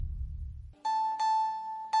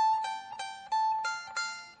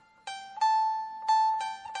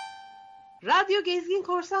Radyo Gezgin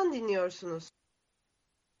Korsan dinliyorsunuz.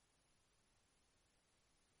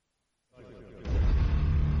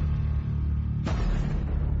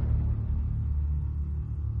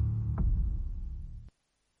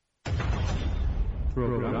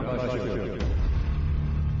 Program başlıyor.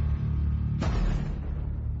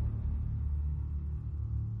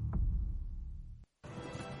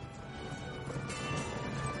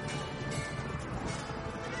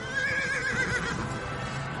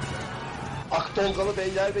 Akdolgalı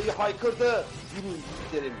Beylerbeyi haykırdı. Durun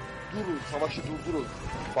yiğitlerim, durun, savaşı durdurun.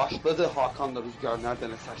 Başladı Hakan'la rüzgar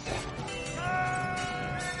nereden eserse.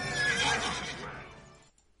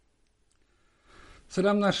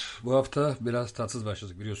 Selamlar. Bu hafta biraz tatsız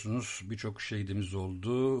başladık biliyorsunuz. Birçok şehidimiz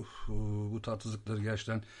oldu. Bu tatsızlıkları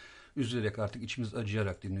gerçekten üzülerek artık içimiz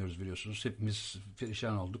acıyarak dinliyoruz biliyorsunuz. Hepimiz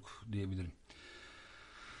perişan olduk diyebilirim.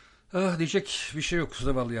 Diyecek bir şey yok.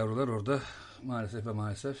 Zavallı yavrular orada maalesef ve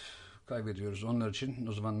maalesef kaybediyoruz. Onlar için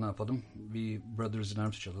o zaman ne yapalım? Bir Brothers in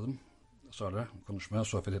Arms çalalım. Sonra konuşmaya,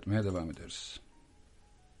 sohbet etmeye devam ederiz.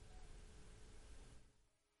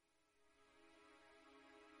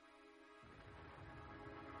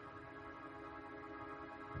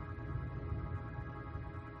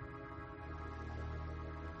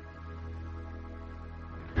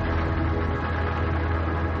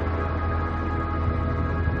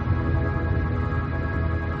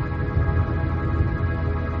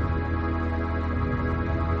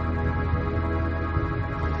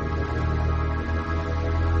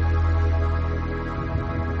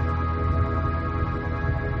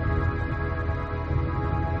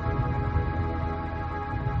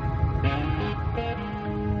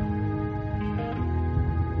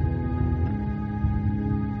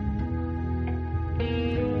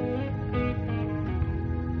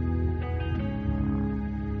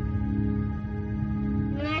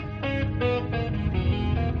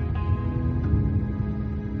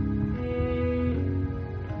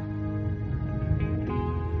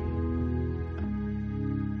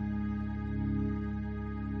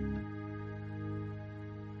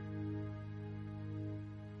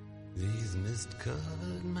 These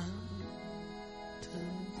mist-covered mountains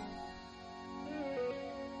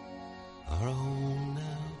are a home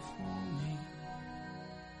now for me,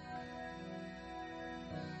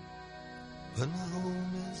 but my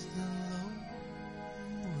home is the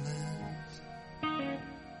lowlands,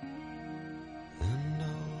 and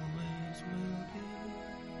always will be.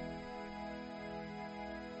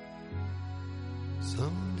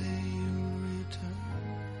 Someday you'll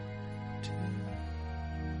return to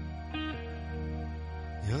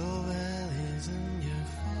your valleys and your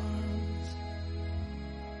farms,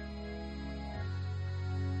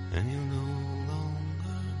 and you'll no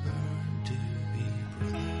longer burn to be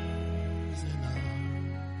brothers in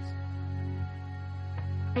arms.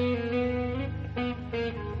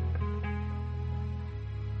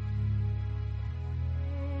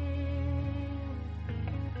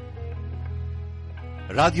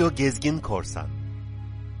 Radyo Gezgin Korsan.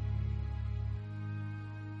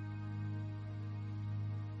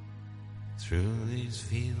 Through these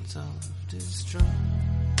fields of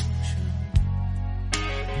destruction,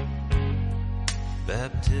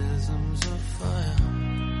 baptisms of fire,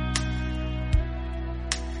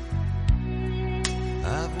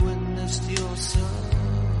 I've witnessed your suffering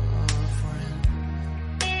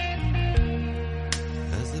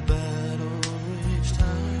as the battle raged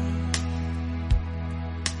high,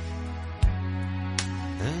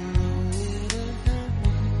 and though it hurt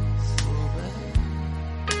me so bad,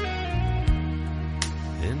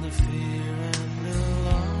 in the fear and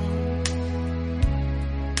alarm,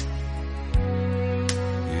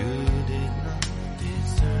 you did not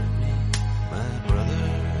desert me, my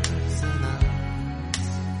brothers in arms.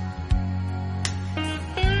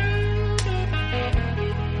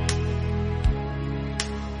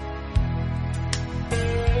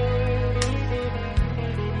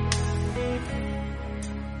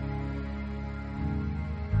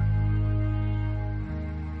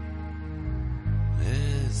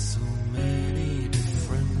 There's so many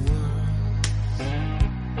different worlds,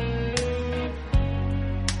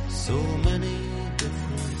 so many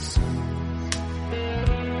different suns,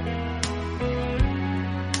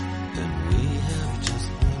 and we have just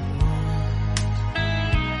one world,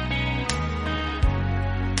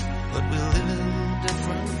 but we live in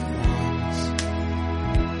different ones.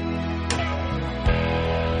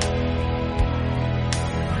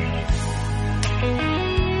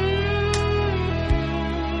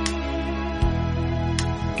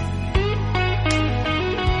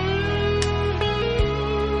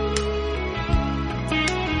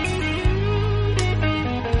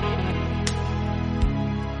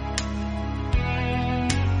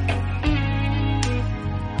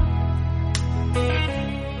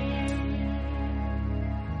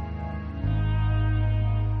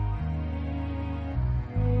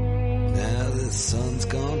 the sun's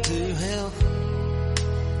gone to hell.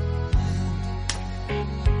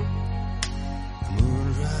 The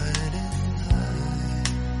moon's riding high.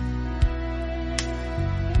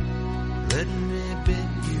 Let me bid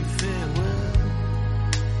you farewell.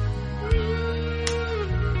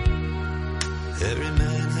 Every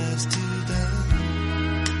man has to die,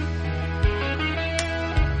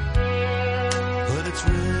 but it's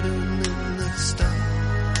written in the stars,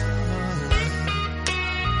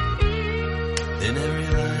 in every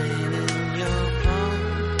line in your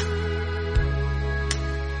heart.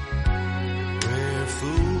 We're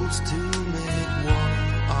fools to make war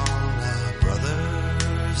on our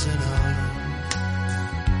brothers in arms.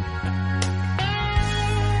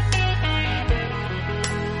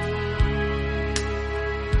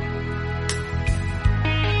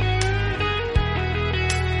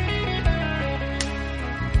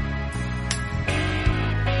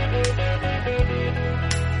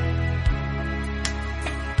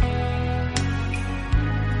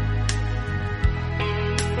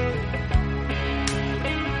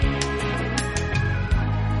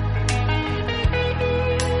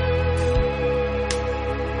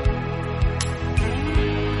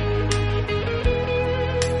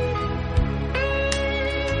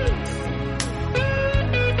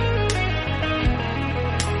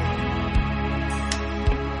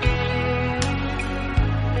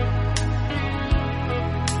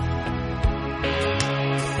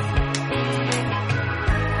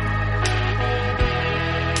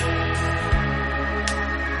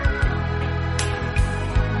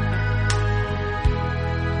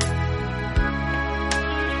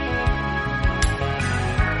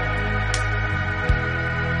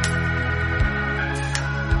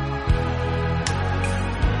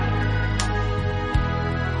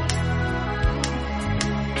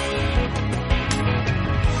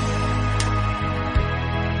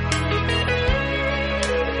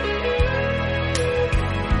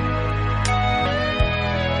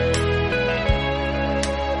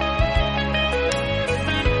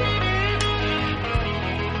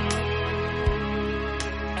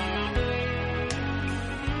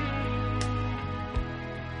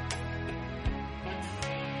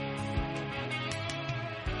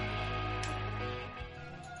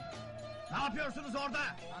 Ne yapıyorsunuz orada?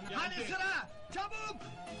 Hani sıra? Çabuk!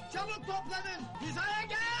 Çabuk toplanın! Hizaya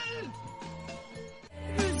gel!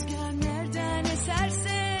 Rüzgar nereden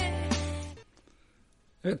eserse.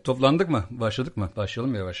 Evet, toplandık mı? Başladık mı?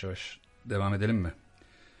 Başlayalım yavaş yavaş. Devam edelim mi?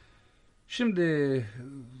 Şimdi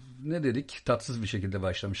ne dedik? Tatsız bir şekilde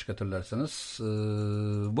başlamıştık hatırlarsanız.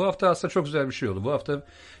 Bu hafta aslında çok güzel bir şey oldu. Bu hafta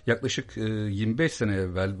yaklaşık 25 sene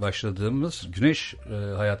evvel başladığımız Güneş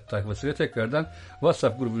Hayat sayfasıyla tekrardan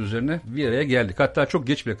WhatsApp grubu üzerine bir araya geldik. Hatta çok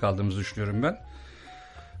geç bile kaldığımızı düşünüyorum ben.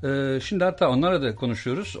 Şimdi hatta onlarla da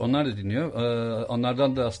konuşuyoruz. Onlar da dinliyor.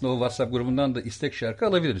 Onlardan da aslında o WhatsApp grubundan da istek şarkı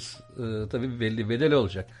alabiliriz. Tabii belli bedeli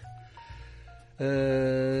olacak.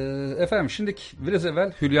 Efendim şimdi biraz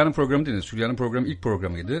evvel Hülya'nın programı dinlediniz. Hülya'nın programı ilk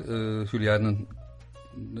programıydı. Hülya'nın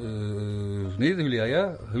neydi Hülya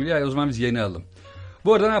ya? Hülya'ya o zaman biz yeni alalım.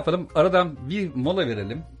 Bu arada ne yapalım? Aradan bir mola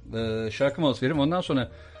verelim. Şarkı molası verelim. Ondan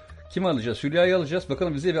sonra kimi alacağız? Hülya'yı alacağız.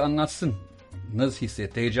 Bakalım bize bir anlatsın. Nasıl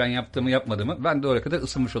hissetti? Heyecan yaptı mı yapmadı mı? Ben de oraya kadar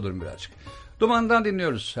ısınmış olurum birazcık. Dumandan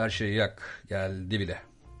dinliyoruz. Her şeyi yak. Geldi bile.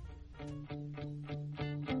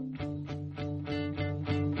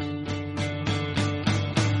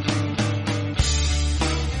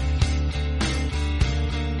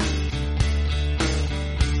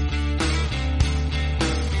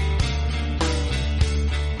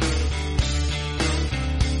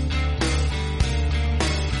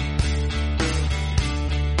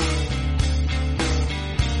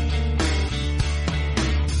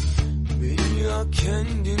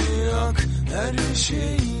 Kendini yak, her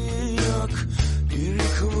şeyi yak. Bir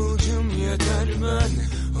kıvılcım yeter, ben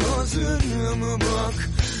hazırım bak.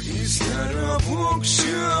 İster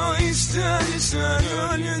apokşa, istersen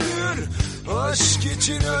ölünür. Aşk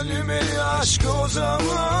için ölmeli aşk, o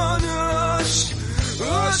zaman aşk.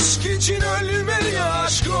 Aşk için ölmeli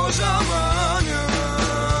aşk, o zaman aşk.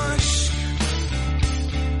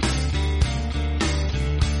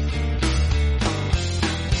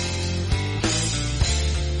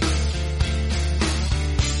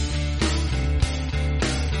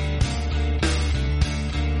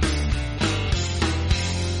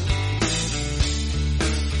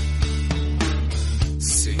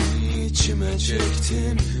 İçime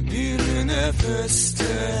çektim bir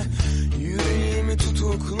nefeste, yüreğimi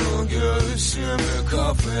tutuklu, göğsüm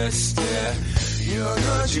kafeste.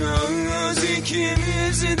 Yanacağız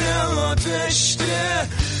ikimiz de ateşte.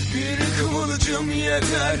 Bir kıvılcım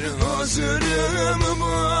yeter, hazırım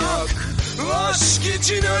bak. Aşk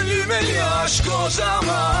için ölmeli aşk o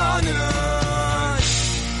zamanı.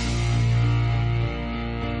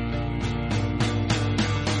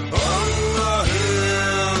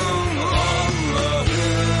 Allah'ım,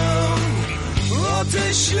 Allah'ım,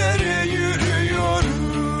 ateşlere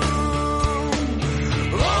yürüyorum.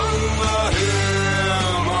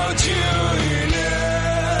 Allah'ım, acı ile,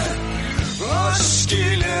 aşk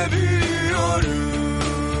ile büyüyorum.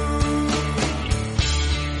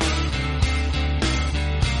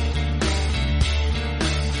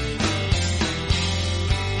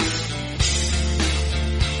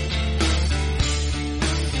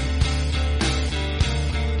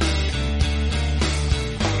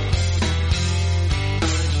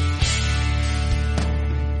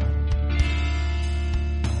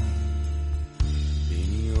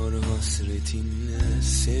 Hasretinle,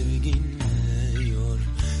 sevginle yor.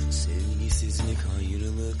 Sevgisizlik,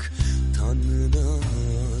 ayrılık Tanrı'dan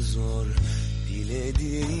zor.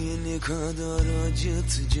 Dilediğin kadar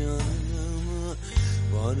acıt canımı.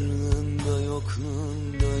 Varlığında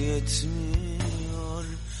yokluğunda yetmiyor.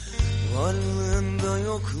 Varlığında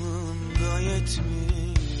yokluğunda yetmiyor.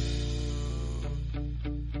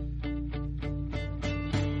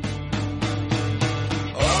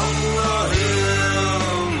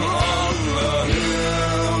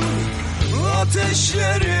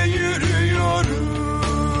 Ateşlere yürüyorum.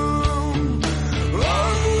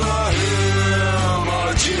 Allah'ım,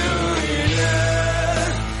 acı ile,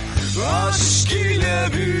 aşk ile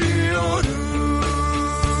büyüyorum.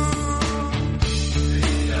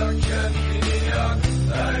 Yak kendini yak,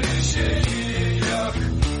 her şeyi yak.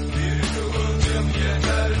 Bir kıvılcım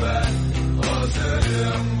yeter, ben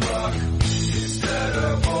hazırım bak. İster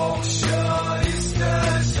öp okşa,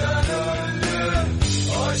 istersen öldür.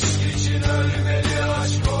 Aşk için ölmeli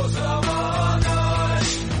aşk o zaman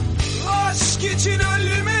aşk. Aşk için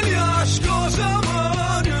ölmeli aşk o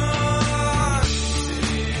zaman aşk.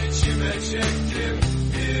 Seni içime çektim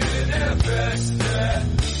bir nefeste.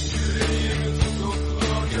 Yüreğim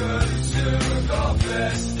tutuklu, göğsüm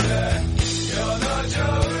kafeste.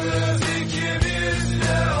 Yanacağız ikimiz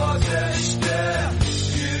de ateşte.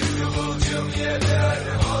 Bir kıvılcım yeter,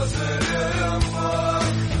 hazırım bak.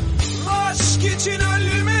 Aşk için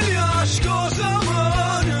ölmeli aşk o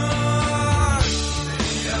zamanı.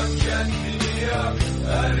 Seni yak, kendini yak,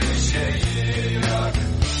 her şeyi yak.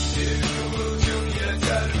 Bir kıvılcım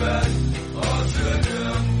yeter, ben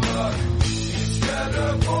hazırım bak. İster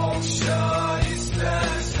öp okşa,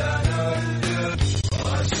 istersen öldür.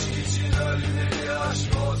 Aşk için ölmeli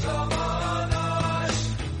aşk o zaman aşk.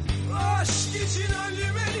 Aşk için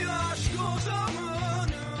ölmeli aşk o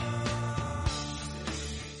zamanı.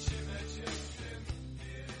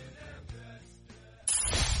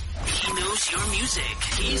 He knows your music.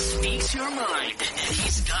 He speaks your mind. And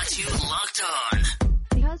he's got you locked on.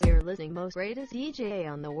 Because you're listening most greatest DJ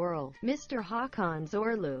on the world, Mr. Hakan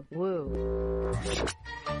Zorlu. Woo.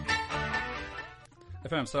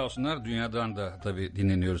 Efendim sağ olsunlar, dünyadan da tabii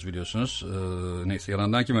dinleniyoruz biliyorsunuz. Neyse,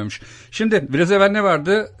 yalandan kim ölmüş. Şimdi biraz evvel ne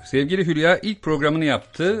vardı? Sevgili Hülya ilk programını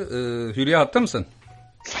yaptı. Hülya hatta mısın?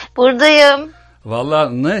 Buradayım.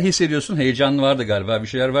 Vallahi ne hissediyorsun? Heyecanlı vardı galiba, bir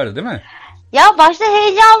şeyler vardı değil mi? Ya başta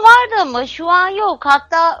heyecan vardı ama şu an yok.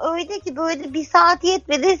 Hatta öyle ki böyle bir saat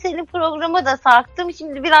yetmedi. Senin programa da sarktım.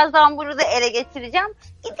 Şimdi birazdan bunu da ele getireceğim.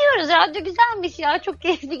 Gidiyoruz. Radyo güzelmiş ya. Çok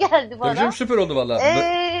keyifli geldi bana. Hocam süper oldu vallahi.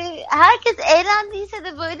 Herkes eğlendiyse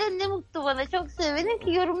de böyle ne mutlu bana. Çok sevindim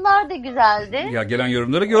ki yorumlar da güzeldi. Ya gelen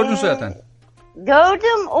yorumları gördün zaten.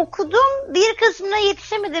 Gördüm, okudum. Bir kısmına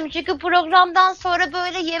yetişemedim çünkü programdan sonra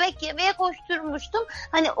böyle yemek yemeye koşturmuştum.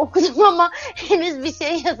 Hani okudum ama henüz bir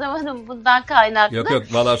şey yazamadım bundan kaynaklı. Yok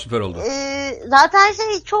vallahi süper oldu. Zaten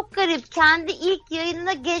çok garip. Kendi ilk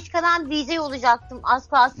yayınına geç kalan DJ olacaktım. Az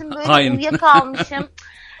kalsın böyle uyuyakalmışım.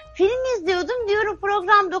 Film izliyordum, diyorum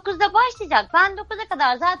program 9'da başlayacak. Ben 9'a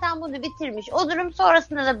kadar zaten bunu bitirmiş olurum.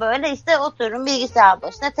 Sonrasında da böyle işte otururum bilgisayar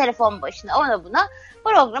başına, telefon başına, ona buna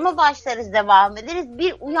programa başlarız, devam ederiz.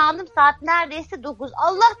 Bir uyandım, saat neredeyse 9.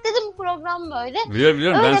 Allah dedim, program böyle.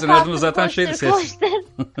 Biliyorum. Öyle ben senin adımı zaten ses.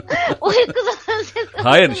 Uykudan ses.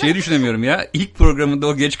 Hayır, düşünemiyorum ya. İlk programında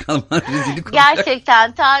o geç kalma rezillik olacak.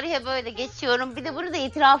 Gerçekten tarihe böyle geçiyorum. Bir de bunu da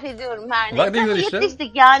itiraf ediyorum her neyse. Işte.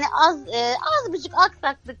 Yetiştik yani, az buçuk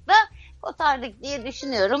aksaklıkla kotardık diye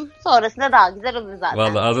düşünüyorum. Sonrasında daha güzel olur zaten.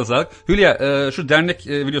 Vallahi ağzına sağlık. Hülya, şu dernek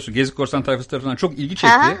biliyorsun Gezi Korsan tayfası tarafından çok ilgi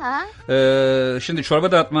çekti. Şimdi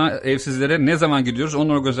çorba dağıtma evsizlere ne zaman gidiyoruz? Onun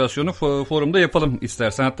organizasyonu forumda yapalım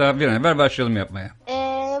istersen. Hatta bir an evvel başlayalım yapmaya.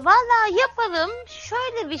 Vallahi yapalım.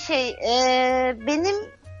 Şöyle bir şey. Benim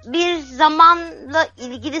bir zamanla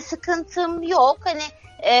ilgili sıkıntım yok. Hani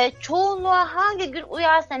Çoğunluğa hangi gün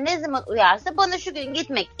uyarsa, ne zaman uyarsa bana şu gün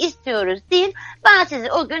gitmek istiyoruz deyin. Ben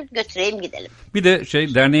sizi o gün götüreyim gidelim. Bir de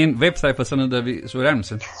derneğin web sayfasını da bir söyler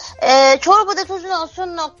misin?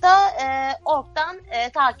 Çorbada-tuzun-olsun.org'dan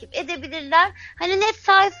takip edebilirler. Hani net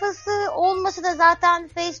sayfası olması da zaten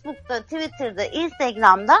Facebook'ta, Twitter'da,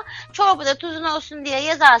 Instagram'da Çorbada Tuzun Olsun diye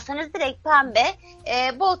yazarsanız direkt pembe,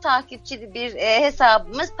 bol takipçili bir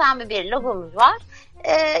hesabımız, pembe bir logomuz var.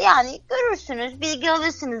 Yani görürsünüz, bilgi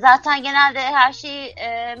alırsınız. Zaten genelde her şeyi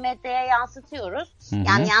medyaya yansıtıyoruz. Hı-hı.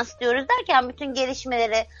 Yani yansıtıyoruz derken bütün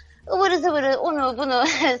gelişmeleri, ıvırı zıvırı, onu bunu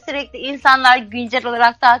sürekli insanlar güncel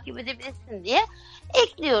olarak takip edebilsin diye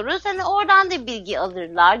ekliyoruz. Hani oradan da bilgi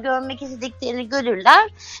alırlar, görmek istediklerini görürler.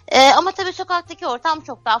 Ama tabii sokaktaki ortam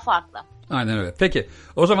çok daha farklı. Aynen öyle. Peki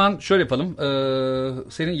o zaman şöyle yapalım.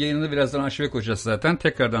 Senin yayınını birazdan arşive koyacağız zaten.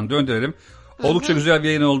 Tekrardan döndürelim. Oldukça güzel bir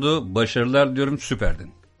yayın oldu. Başarılar diyorum,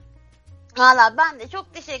 süperdin. Valla ben de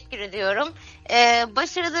çok teşekkür ediyorum.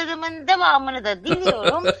 Başarılarımın devamını da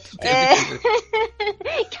diliyorum.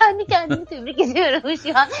 Kendi kendimi tebrik ediyorum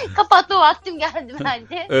şu an. Kapatma vaktim geldi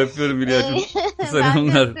bence. Öpüyorum Hülya'cığım. Selamlar.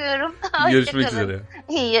 Ben de öpüyorum. Görüşmek üzere.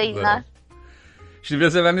 İyi yayınlar. Bye. Şimdi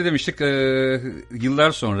biraz evvel ne demiştik?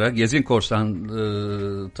 Yıllar sonra Gezgin Korsan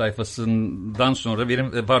tayfasından sonra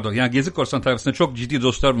yani Gezgin Korsan tayfasında çok ciddi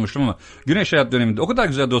dostlar bulmuştum ama Güneş Hayat döneminde o kadar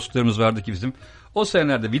güzel dostlarımız vardı ki bizim. O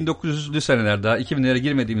senelerde 1900'lü senelerde, 2000'lere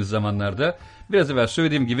girmediğimiz zamanlarda biraz evvel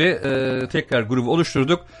söylediğim gibi tekrar grubu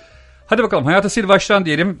oluşturduk. Hadi bakalım hayata sil baştan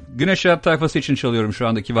diyelim. Güneş Hayat tayfası için çalıyorum şu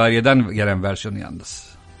anda Kivariye'den gelen versiyonu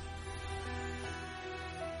yalnız.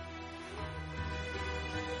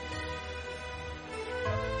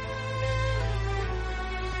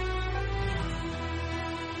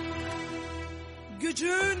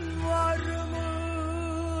 Gücün var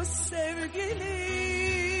mı sevgilim?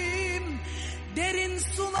 Derin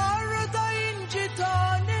sularda inci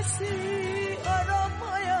tanesi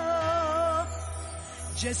aramaya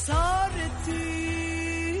cesaretin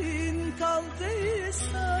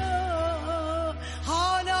kaldıysa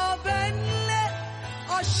hala benle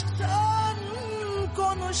aşktan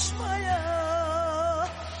konuşmaya.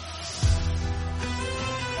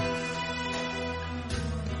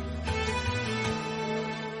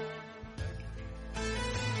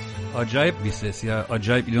 Acayip bir ses ya.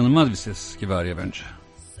 Acayip, inanılmaz bir ses Kivariye bence.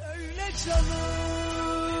 Söyle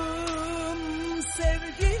canım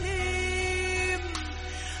sevgilim,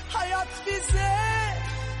 hayat bize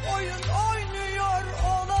oyun oynuyor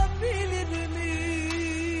olabilir mi?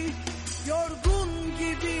 Yorgun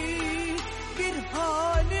gibi bir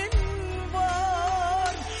halin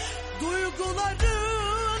var,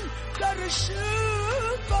 duyguların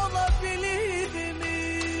karışık olabilir mi?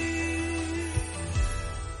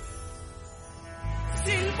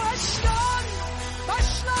 Sil baştan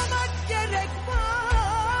başlamak gerek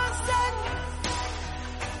bazen,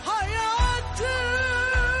 hayatı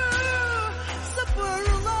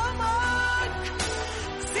sıfırlamak.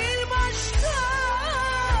 Sil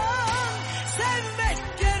baştan sevmek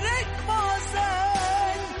gerek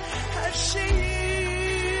bazen, her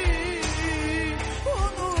şeyi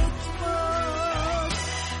unutmak.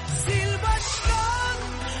 Sil baştan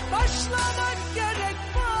başlamak gerek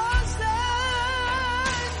bazen,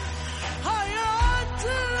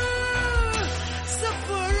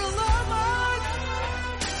 sıfırlamak.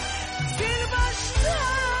 Sil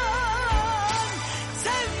baştan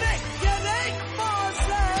sevmek gerek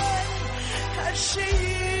bazen, her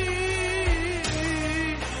şeyi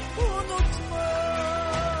unutmak.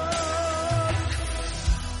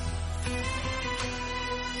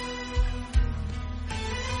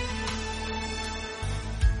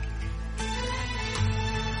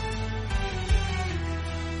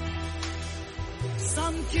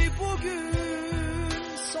 Sanki bugün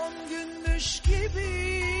son günmüş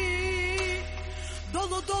gibi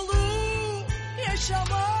dolu dolu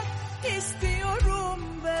yaşamak istiyorum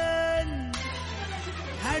ben.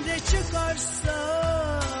 Her ne çıkarsa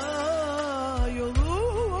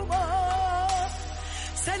yoluma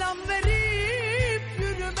selam verip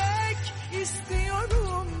yürümek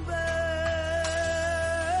istiyorum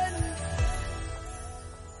ben.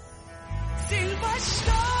 Sil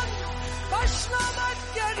baştan başlamak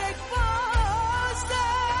gerek bazen,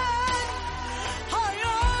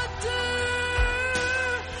 hayatı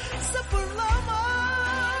sıfırlamak.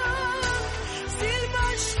 Sil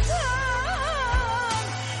baştan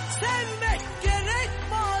sevmek gerek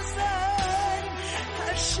bazen.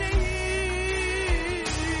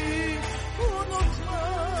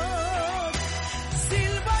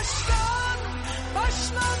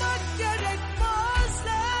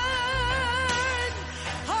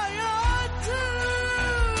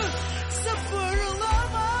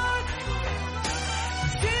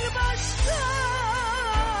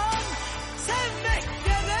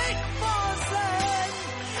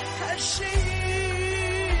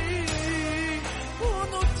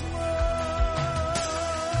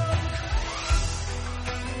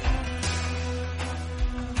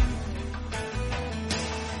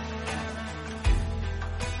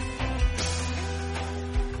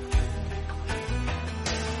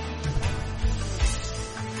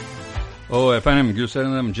 O efendim Gülseren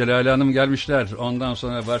Hanım, Celal Hanım gelmişler. Ondan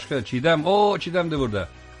sonra başka Çiğdem. O Çiğdem de burada.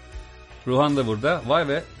 Ruhan da burada. Vay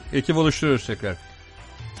be, ekip oluşturuyoruz tekrar.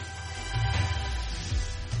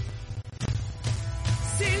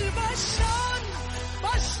 Sil baştan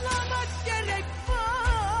başlamak gerek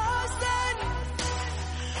bazen.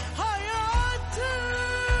 Hayatı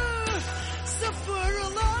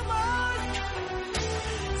sıfırlamak.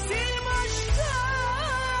 Sil baştan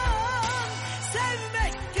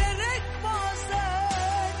sevmek gerek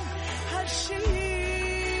bazen. Her şeyi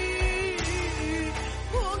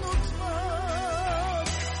unutmak.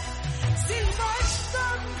 Sil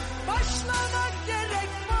baştan başlamak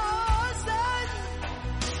gerek bazen.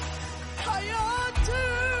 Hayatı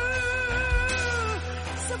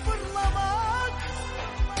sıfırlamak.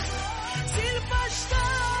 Sil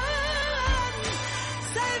baştan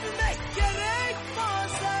sevmek gerek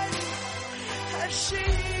bazen. Her şeyi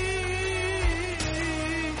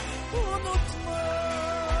unutmak.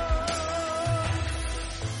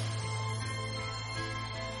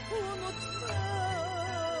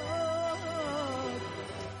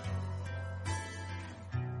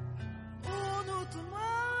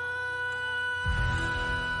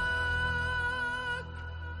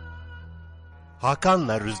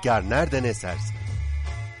 Hakan'la Rüzgar nereden eserse.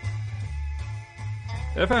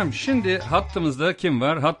 Efendim şimdi hattımızda kim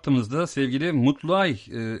var? Hattımızda sevgili Mutluay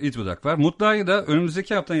İzbudak var. Mutluay da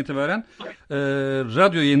önümüzdeki haftadan itibaren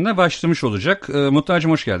radyo yayınına başlamış olacak.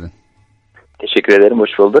 Mutluay'cığım hoş geldin. Teşekkür ederim, hoş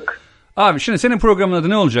bulduk. Abi şimdi senin programın adı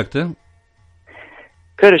ne olacaktı?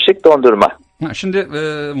 Karışık dondurma. Şimdi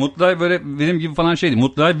Mutluay böyle benim gibi falan şeydi.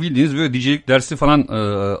 Mutluay bildiğiniz böyle DJ'lik dersi falan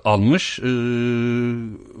almış.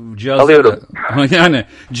 Alıyorum. Yani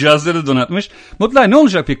cihazları donatmış. Mutluay ne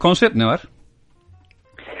olacak peki? Konsept ne var?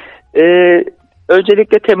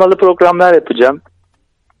 Öncelikle temalı programlar yapacağım.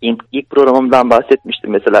 İlk programımdan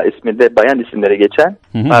bahsetmiştim mesela, isminde bayan isimleri geçen,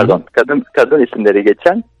 pardon kadın isimleri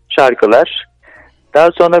geçen şarkılar. Daha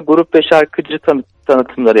sonra grup ve şarkıcı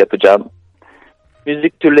tanıtımları yapacağım.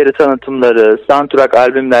 Müzik türleri tanıtımları, soundtrack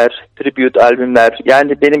albümler, tribute albümler,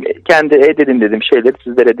 yani benim kendi dediğim şeyleri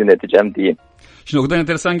sizlere dinleteceğim diyeyim. Şimdi o kadar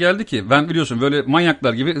enteresan geldi ki ben biliyorsun böyle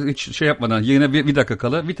manyaklar gibi hiç şey yapmadan yayına bir dakika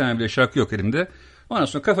kala bir tane bile şarkı yok elimde. Ondan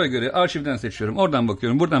sonra kafaya göre arşivden seçiyorum. Oradan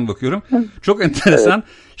bakıyorum, buradan bakıyorum. Çok enteresan.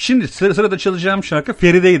 Evet. Şimdi sırada çalacağım şarkı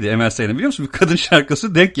Feride'ydi Emel Sayın'ın, biliyor musun? Bir kadın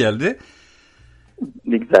şarkısı denk geldi.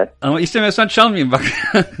 Ne güzel. Ama istemezsen çalmayayım bak.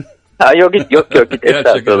 Yok.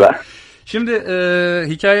 Estağfurullah. Şimdi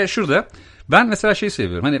hikaye şurada. Ben mesela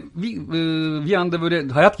seviyorum. Hani bir anda böyle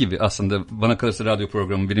hayat gibi aslında bana kalırsa radyo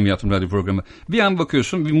programı, benim yaptığım radyo programı. Bir an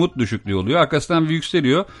bakıyorsun bir mood düşüklüğü oluyor. Arkasından bir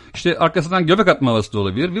yükseliyor. İşte arkasından göbek atma havası da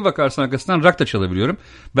olabilir. Bir bakarsın arkasından rock da çalabiliyorum.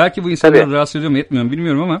 Belki bu insanları rahatsız ediyor mu etmiyor mu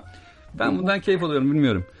bilmiyorum ama ben bundan keyif alıyorum,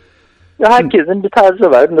 bilmiyorum. Ya herkesin bir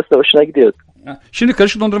tarzı var. Nasıl hoşuna gidiyor. Şimdi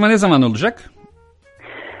karışık dondurma ne zaman olacak?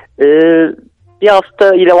 Bir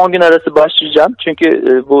hafta ile 10 gün arası başlayacağım. Çünkü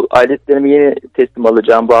bu aletlerimi yeni teslim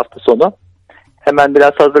alacağım bu hafta sonu. Hemen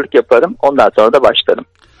biraz hazırlık yaparım. Ondan sonra da başlarım.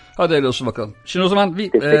 Hadi hayırlı olsun bakalım. Şimdi o zaman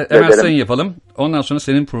bir Emel Sayın yapalım. Ondan sonra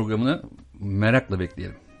senin programını merakla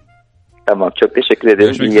bekleyelim. Tamam, çok teşekkür ederim.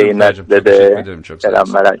 Görüşmek İyi yayınlar size de. Teşekkür ederim. Çok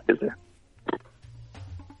selamlar herkese.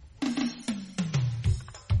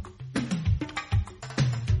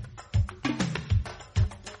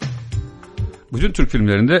 Bütün Türk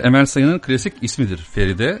filmlerinde Emel Sayın'ın klasik ismidir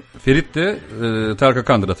Feride. Ferit de Tarık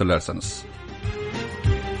Akan'dır hatırlarsanız.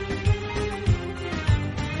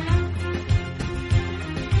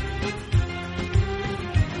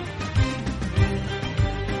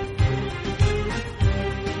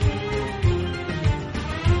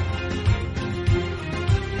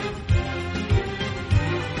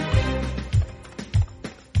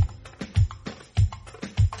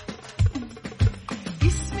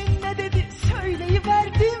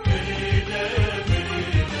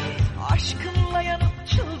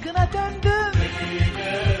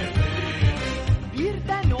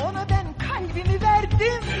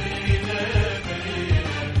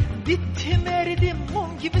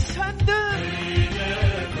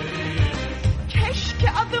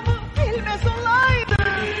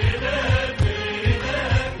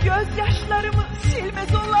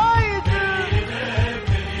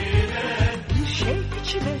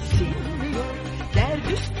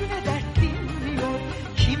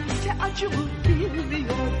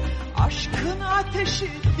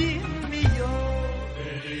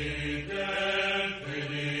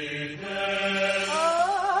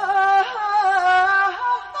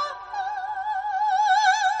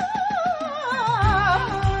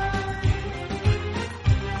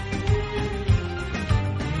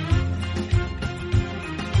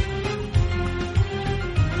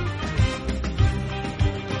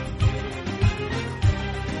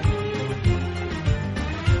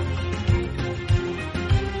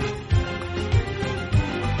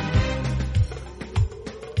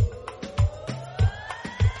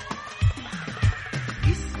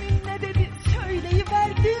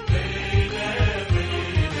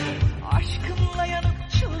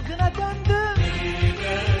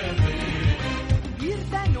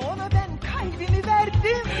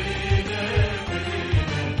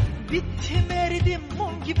 Bittim eridim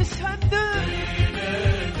mum gibi söndüm.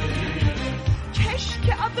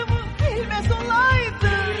 Keşke adımı bilmez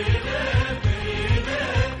olaydım.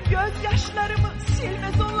 Gözyaşlarımı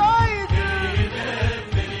silmez olaydım.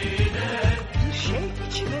 Bir şey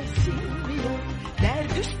içime sinmiyor.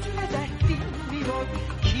 Dert üstüne dert dinmiyor.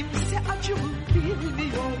 Kimse acımı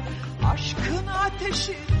bilmiyor. Aşkın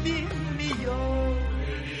ateşi dinmiyor.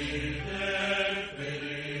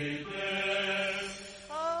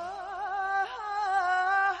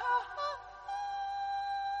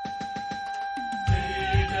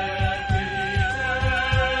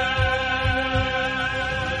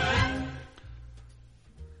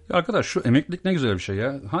 Arkadaş şu emeklilik ne güzel bir şey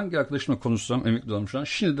ya. Hangi arkadaşımla konuşsam emekli olmuş şu an.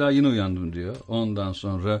 Şimdi daha yeni uyandım diyor. Ondan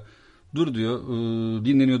sonra dur diyor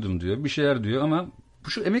dinleniyordum diyor. Bir şeyler diyor ama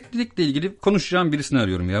şu emeklilikle ilgili konuşacağım birisini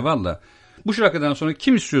arıyorum ya valla. Bu şarkıdan sonra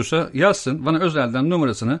kim istiyorsa yazsın bana özelden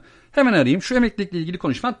numarasını. Hemen arayayım şu emeklilikle ilgili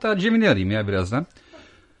konuşayım. Hatta Cemil'i arayayım ya birazdan.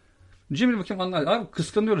 Cemil bakayım anlar. Abi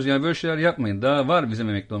kıskanıyoruz yani böyle şeyler yapmayın. Daha var bizim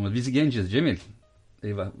emekli olmamız. Biz genciz Cemil.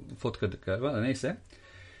 Eyvah fotkadık galiba da neyse.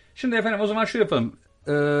 Şimdi efendim o zaman şu yapalım.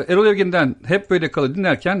 Erol Evgen'den Hep Böyle Kalı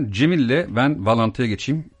dinlerken Cemil'le ben bağlantıya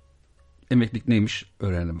geçeyim. Emeklilik neymiş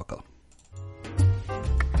öğrenelim bakalım.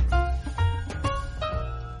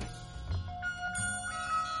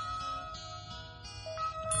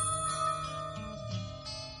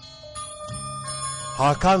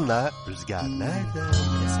 Hakan'la Rüzgar nereden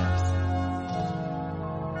esersin?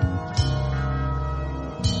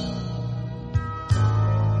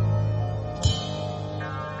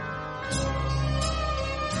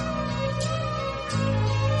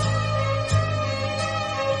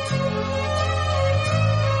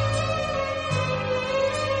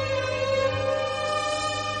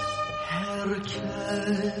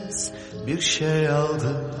 Herkes bir şey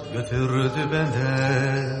aldı götürdü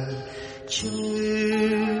benden.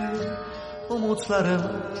 Kimi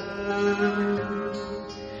umutlarımı,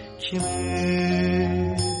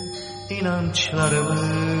 kimi inançlarımı,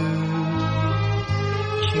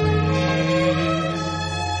 kimi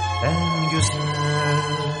en güzel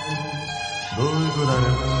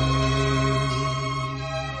duygularımı.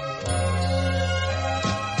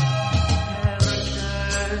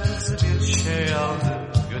 Herkes bir şey aldı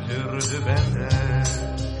götürdü benden.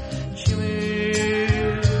 Kimi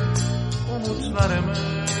umutlarımı,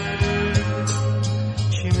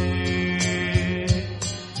 kimi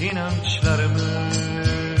inançlarımı,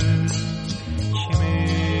 kimi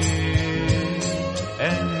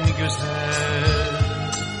en güzel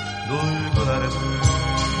duygularımı.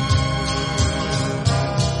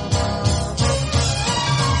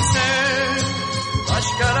 Sen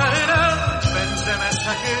başkalarına benzeme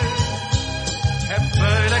sakın, hep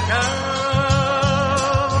böyle kal.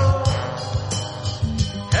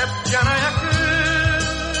 Cana yakın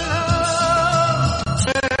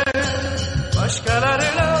sen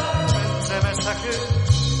başkalarına benzeme sakın.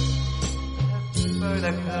 Hep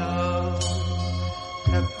böyle kal,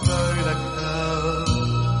 hep böyle kal.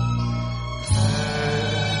 Sen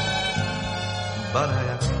bana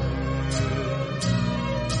yakın.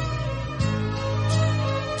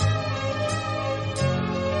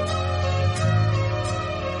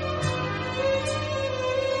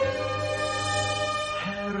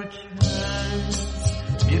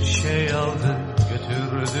 Bir şey aldı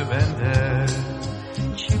götürdü benden.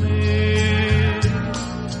 Kimi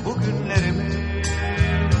bugünlerimi,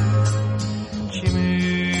 kimi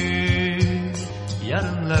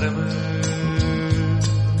yarınlarımı,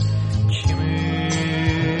 kimi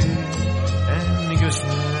en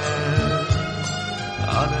güzel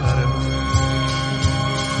anılarımı.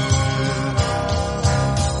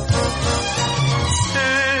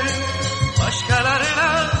 Sen başkalarına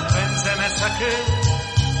benzeme sakın.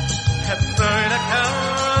 Hep böyle kal,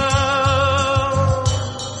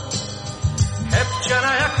 hep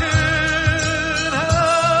cana yakın.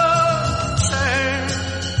 Sen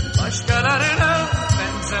başkalarına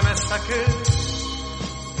benzeme sakın.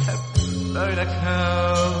 Hep böyle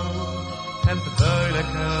kal, hep böyle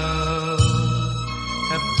kal,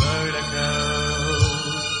 hep böyle kal,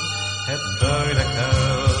 hep böyle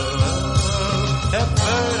kal, hep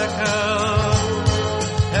böyle kal,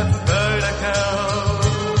 hep böyle kal.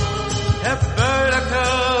 Hep böyle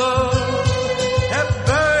kal, hep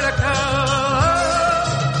böyle kal,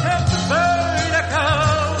 hep böyle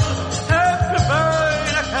kal, hep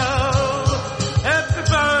böyle kal, hep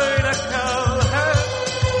böyle kal,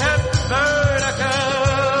 hep böyle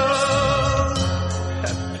kal,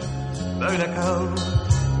 hep böyle kal,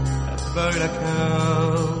 hep böyle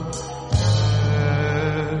kal,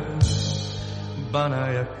 bana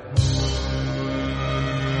yakın.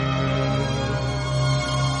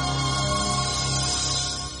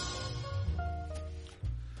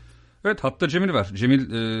 Evet, hatta Cemil var.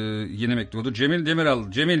 Cemil yeni emekli oldu. Cemil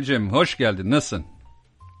Demiral. Cemil'cim hoş geldin. Nasılsın?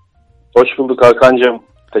 Hoş bulduk Hakan'cığım.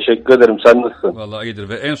 Teşekkür ederim. Sen nasılsın? Vallahi iyidir.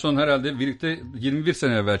 Ve en son herhalde birlikte 21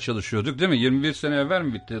 sene evvel çalışıyorduk değil mi? 21 sene evvel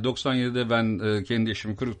mi bitti? 97'de ben kendi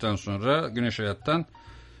işimi kurduktan sonra Güneş Hayat'tan.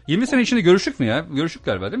 20 sene içinde görüştük mü ya? Görüştük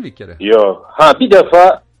galiba değil mi ilk kere? Yok. Ha, bir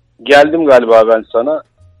defa geldim galiba ben sana.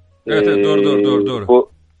 Evet, doğru.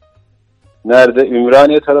 Bu nerede?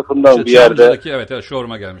 Ümraniye tarafından İşte bir yerde. Çamlıca'daki, evet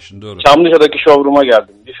showroom'a gelmişsin, doğru. Çamlıca'daki showroom'a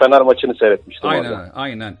geldim. Bir Fener maçını seyretmiştim orada.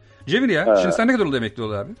 Aynen. Cemil ya, şimdi sen ne kadar oldu emekli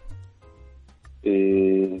oldu abi?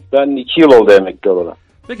 Ben 2 yıl oldu emekli olarak.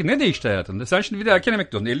 Peki ne değişti hayatında? Sen şimdi bir de erken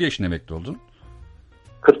emekli oldun. 50 yaşında emekli oldun.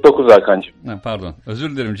 49 Hakan'cığım. Pardon.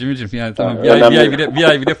 Özür dilerim Cemil'cim. Yani tamam. Ha, bir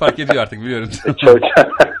ay bile fark ediyor artık, biliyorum.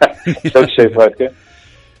 Çok şey farkı.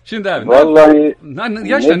 Şimdi abi. Vallahi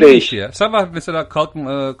gerçekten ne değişti ya? Sabah mesela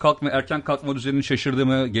erken kalkma düzenini şaşırdı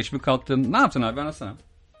mı? Geç mi kalktın? Ne yaptın abi? Anlatsana.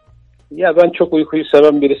 Ya ben çok uykuyu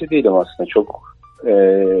seven birisi değilim aslında. Çok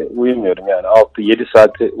uyumuyorum yani. 6-7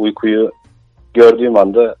 saati uykuyu gördüğüm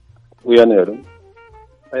anda uyanıyorum.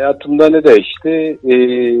 Hayatımda ne değişti?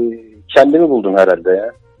 Kendimi buldum herhalde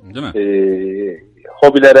ya. Değil mi?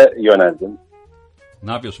 Hobilere yöneldim.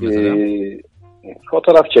 Ne yapıyorsun mesela?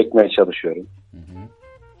 Fotoğraf çekmeye çalışıyorum.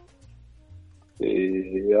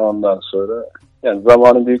 Ondan sonra yani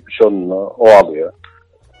zamanın büyük bir çoğunluğunu o alıyor.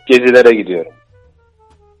 Gezilere gidiyorum.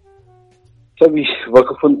 Tabii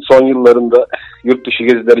vakıfın son yıllarında yurt dışı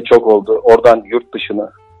gezileri çok oldu. Oradan yurt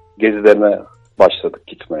dışına gezilerine başladık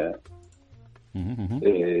gitmeye.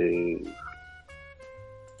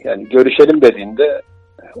 Yani görüşelim dediğinde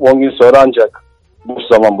 10 gün sonra ancak boş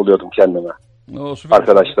zaman buluyordum kendime.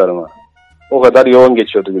 Arkadaşlarıma. O kadar yoğun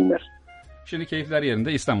geçiyordu günler. Şimdi keyifler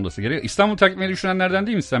yerinde, İstanbul'dası gereği. İstanbul'u terk etmeyi düşünenlerden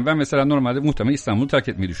değil misin sen? Ben mesela normalde muhtemelen İstanbul'u terk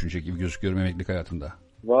etmeyi düşünecek gibi gözüküyorum emeklilik hayatımda.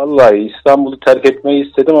 Vallahi İstanbul'u terk etmeyi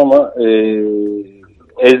istedim ama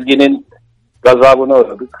Ezgi'nin gazabına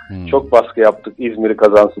uğradık. Çok baskı yaptık İzmir'i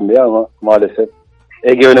kazansın diye ama maalesef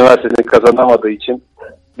Ege Üniversitesi'ni kazanamadığı için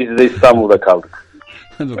biz de İstanbul'da kaldık.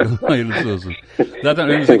 Hadi bakalım, hayırlısı olsun. Zaten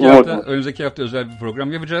önümüzdeki hafta özel bir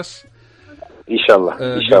program yapacağız. İnşallah.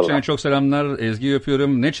 Gökçen'e çok selamlar. Ezgi'yi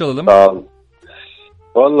öpüyorum. Ne çalalım? Sağ olun.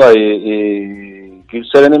 Vallahi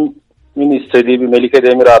Gülseren'in istediği bir Melike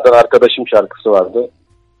Demirağ'dan Arkadaşım şarkısı vardı.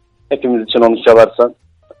 Hepimiz için onu çalarsan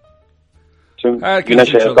tüm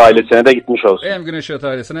Güneş Hayat ailesine de gitmiş olsun. Hem Güneş Hayat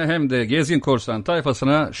ailesine hem de Gezgin Korsan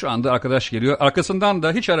tayfasına şu anda arkadaş geliyor. Arkasından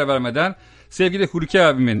da hiç ara vermeden sevgili Hulki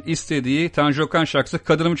abimin istediği Tanju Okan şarkısı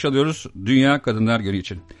Kadınımı çalıyoruz Dünya Kadınlar Günü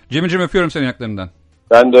için. Cemil'cim öpüyorum seni yaklarından.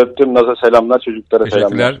 Ben de öptüm. Naz'a selamlar, çocuklara selamlar.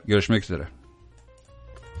 Teşekkürler. Görüşmek üzere.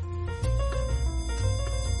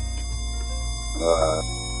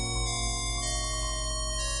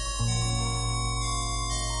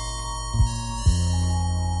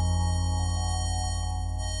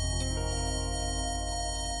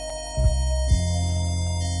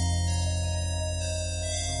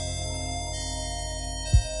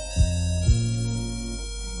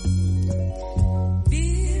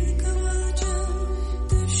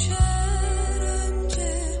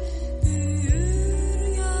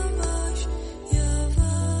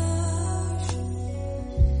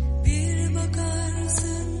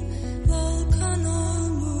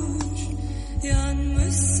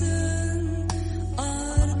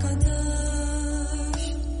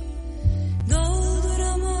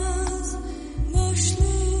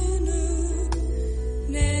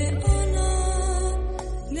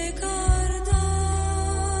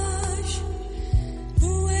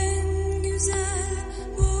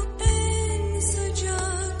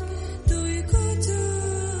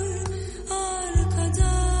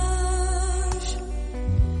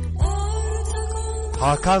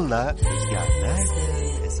 Hakan'la Rüzgar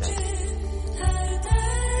nerede eser?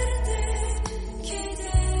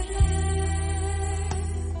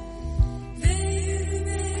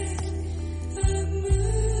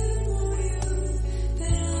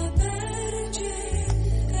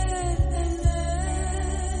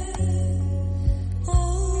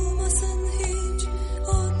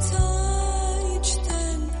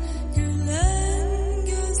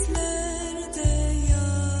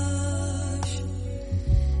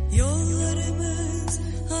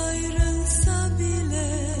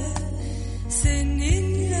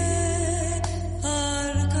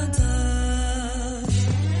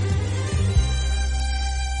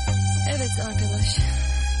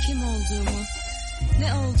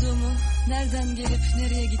 Nereden gelip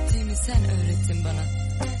nereye gittiğimi sen öğrettin bana.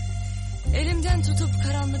 Elimden tutup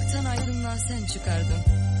karanlıktan aydınlığa sen çıkardın.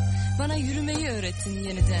 Bana yürümeyi öğrettin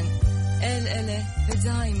yeniden. El ele ve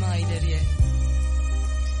daima ileriye.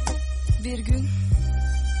 Bir gün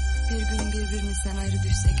Bir gün birbirimizden ayrı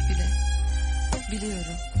düşsek bile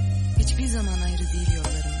biliyorum hiçbir zaman ayrı değil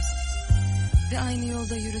yollarımız. Ve aynı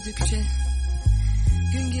yolda yürüdükçe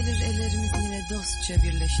gün gelir ellerimiz yine dostça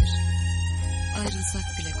birleşir. Ayrılsak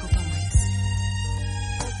bile kopamayız.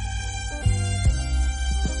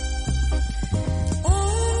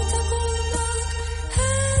 Ortak olmak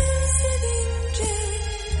her sevince,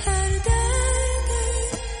 her derde,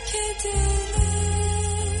 kedere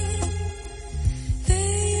ve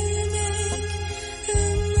yürümek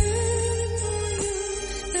ömür boyu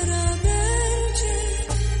beraberce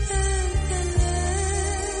el ele.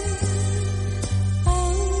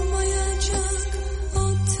 Olmayacak o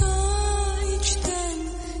ta içten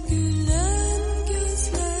gülen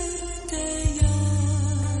gözlerde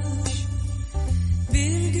yaş.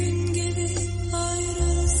 Bir gün gelir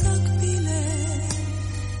ayrılsak bile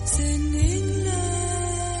seninle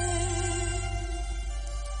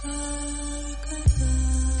arkadaş.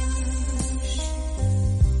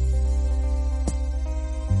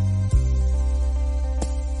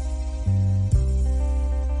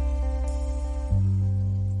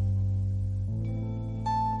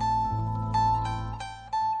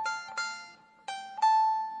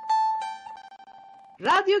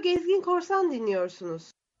 Radyo Gezgin Korsan dinliyorsunuz.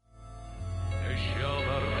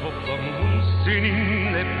 Eşyalar toplanmış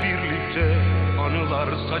seninle birlikte, anılar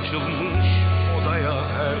saçılmış odaya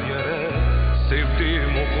her yere.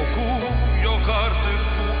 Sevdiğim o koku yok artık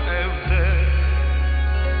bu evde.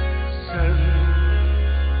 Sen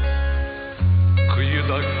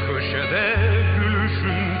kıyıda köşede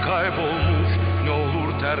gülüşün kaybolmuş. Ne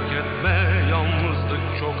olur terk etme,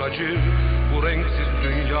 yalnızlık çok acı. Bu renksiz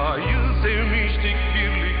dünyayı sevmiştik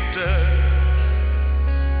birlikte.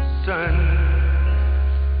 Sen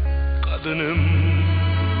kadınım.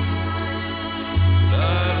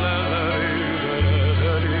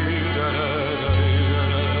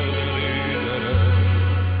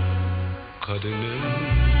 Kadınım.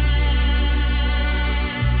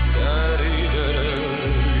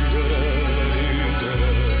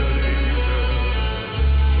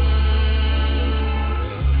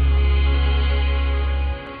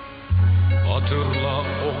 Hatırla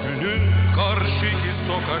o günü karşıki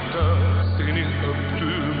sokakta, seni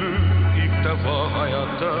öptüğümü ilk defa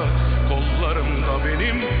hayatta. Kollarımda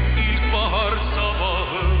benim ilkbahar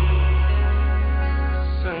sabahım.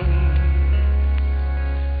 Sen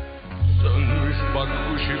sönmüş bak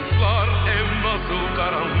ışıklar, ev nasıl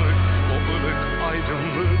karanlık. O ılık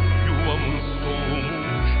aydınlık yuvamız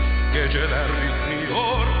soğumuş. Geceler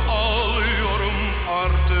bitmiyor, ağlıyorum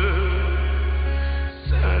artık.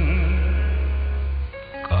 Sen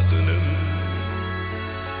kadınım.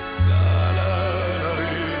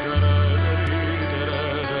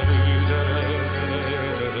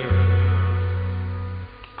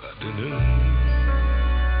 Kadınım.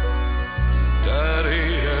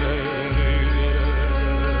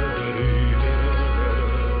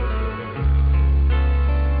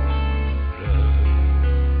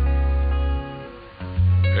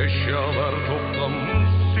 Eşyalar toplanmış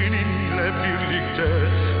seninle birlikte,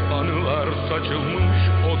 anılar saçılmış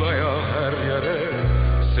odaya her yere.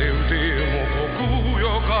 Sevdiğim o koku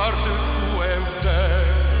yok artık bu evde.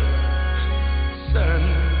 Sen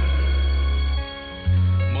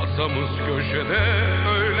masamız köşede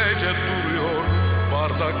öylece duruyor.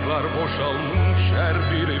 Bardaklar boşalmış her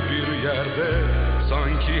biri bir yerde.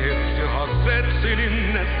 Sanki hepsi hasret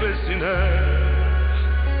senin nefesine.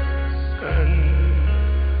 Sen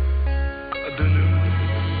kadınım.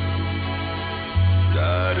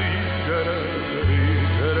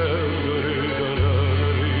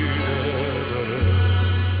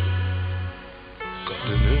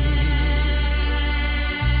 Kadınım.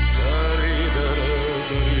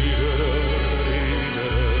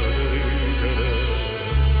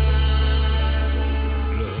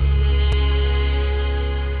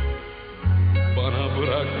 Bana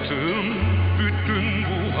bıraktığın bütün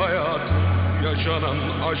bu hayatı, yaşanan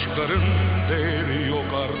aşkların değeri yok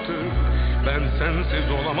artık. Ben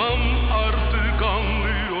sensiz olamam artık,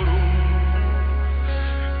 anlıyorum.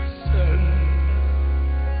 Sen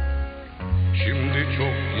şimdi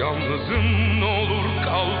çok yalnızım, ne olur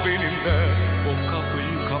kal benimle. O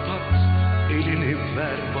kapıyı kapat, elini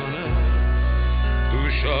ver bana.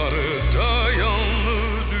 Dışarıda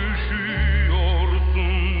yalnız düşüyorsun.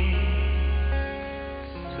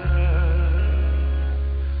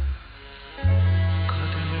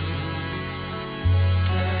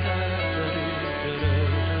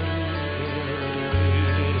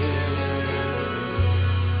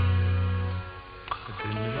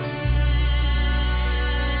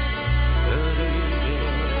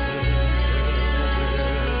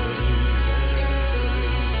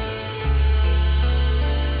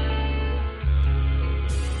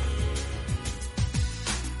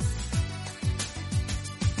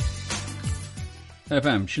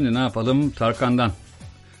 Efendim şimdi ne yapalım? Tarkan'dan.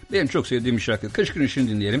 Benim çok sevdiğim bir şarkı. Kış Güneşi'ni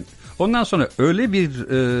dinleyelim. Ondan sonra öyle bir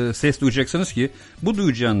ses duyacaksınız ki bu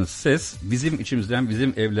duyacağınız ses bizim içimizden,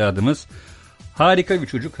 bizim evladımız. Harika bir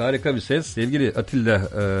çocuk, harika bir ses. Sevgili Atilla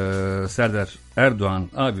Serdar Erdoğan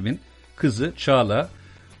abimin kızı Çağla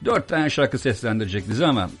 4 tane şarkı seslendirecek bize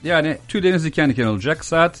ama yani tüyleriniz diken diken olacak.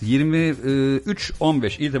 Saat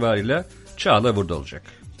 23.15 itibariyle Çağla burada olacak.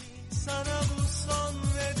 Sana bu son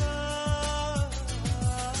veda,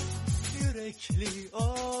 yürekli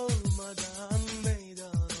olmadan,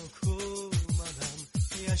 meydan okumadan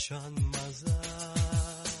yaşanmaz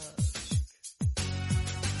aşk.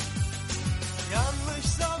 Yanlış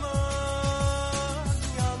zaman,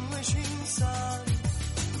 yanlış insan,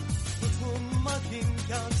 tutunmak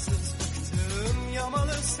imkansız, bıktım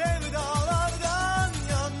yamalı sevdalardan.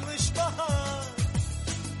 Yanlış bahar,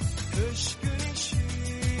 kış güneşi,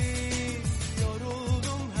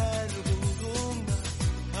 yoruldum her bulduğumda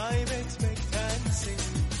kaybetmekten seni.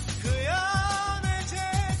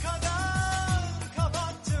 Kıyamete kadar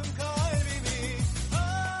kapattım kalbimi.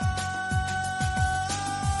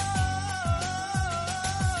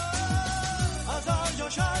 Azar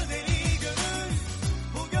coşar deli gönül,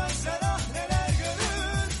 bu gözler ah neler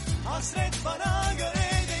görür. Hasret bana göre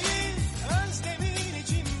değil, özlemin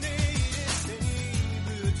içimdeydi seni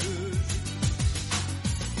büyütür.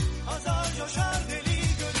 Azar coşar deli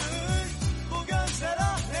gönül, bu gözler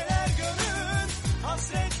ah neler görür.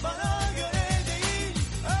 Hasret bana göre değil,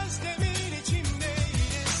 özlemin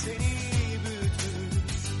içimdeydi seni büyütür.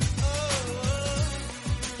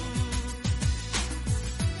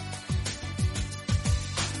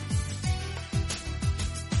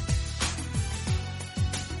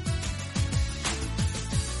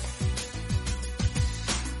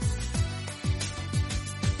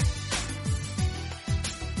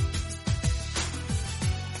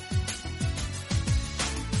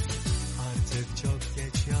 Artık çok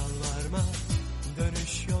geç yalvarma,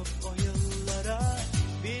 dönüş yok o yıllara.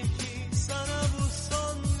 Bil ki sana bu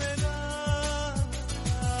son veda,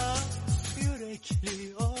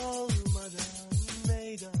 yürekli olmadan,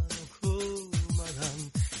 meydan okumadan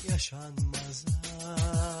yaşanmaz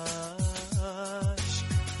aşk.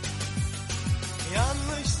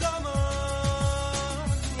 Yanlış zaman,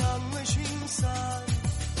 yanlış insan,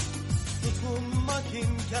 tutunmak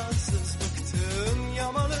imkansız, bıktım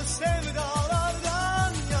yamalı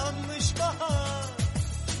sevdalardan. Yanlış bahar,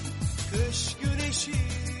 kış güneşi,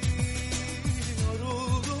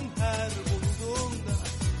 yoruldum her bulduğumda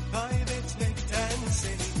kaybetmekten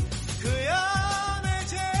seni.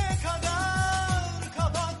 Kıyamete kadar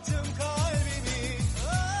kapattım kalbimi.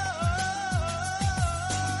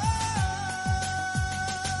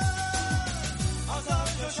 Azar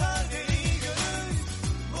coşar deli gönül,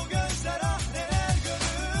 bu gözler ah neler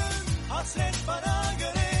görür. Hasret bana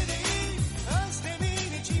göre değil,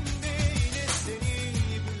 özlemin içimde yine seni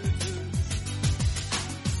büyütür.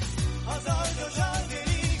 Azar coşar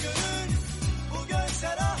deli gönül, bu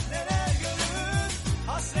gözler ah neler görür.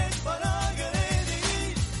 Hasret bana göre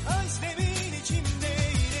değil, özlemin içimde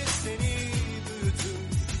yine seni büyütür.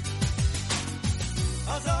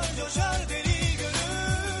 Azar coşar deli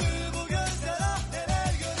gönül, bu gözler ah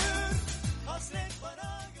neler görür. Hasret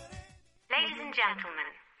bana göre. Ladies and gentlemen,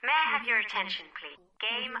 may I have your attention, please?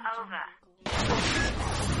 Game over.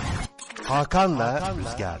 Hakan'la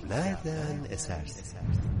Rüzgar nereden eserse.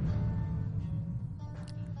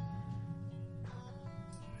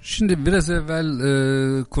 Şimdi biraz evvel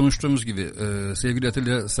konuştuğumuz gibi sevgili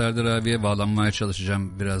Atilla Serdar abiye bağlanmaya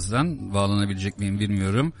çalışacağım birazdan. Bağlanabilecek miyim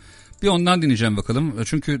bilmiyorum. Bir ondan dinleyeceğim bakalım.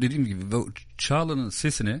 Çünkü dediğim gibi Çağla'nın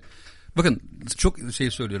sesini, bakın çok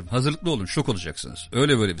şey söylüyorum, hazırlıklı olun, şok olacaksınız.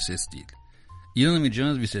 Öyle böyle bir ses değil.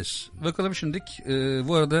 İnanamayacağınız bir ses. Bakalım şimdilik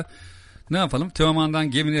bu arada ne yapalım?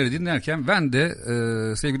 Teoman'dan Gemileri dinlerken ben de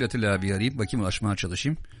sevgili Atilla abiyi arayayım. Bakayım, ulaşmaya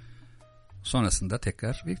çalışayım. Sonrasında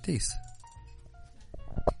tekrar birlikteyiz.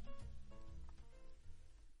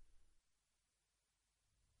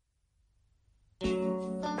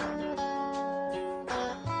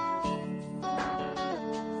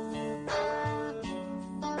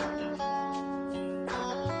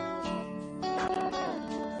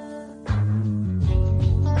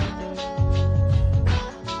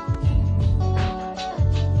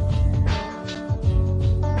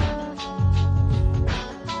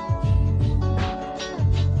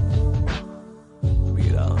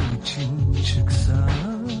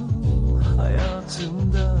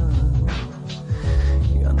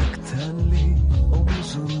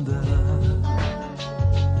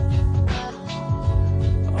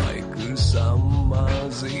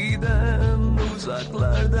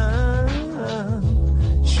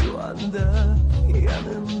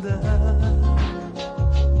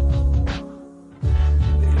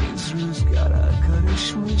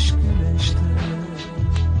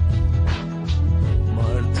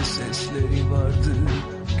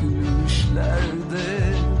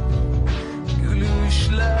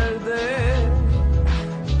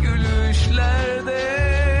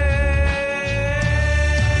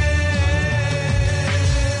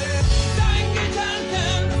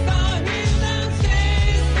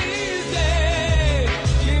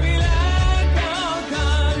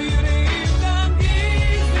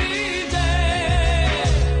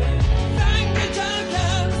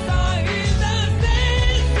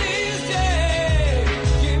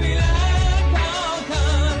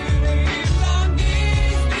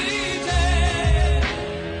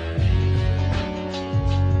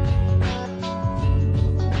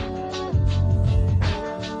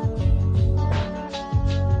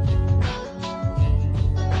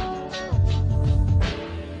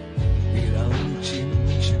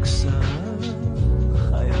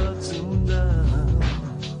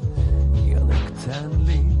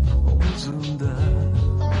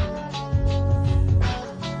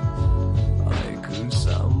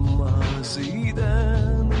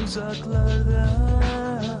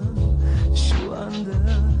 uzaklardan, şu anda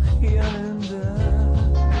yanında.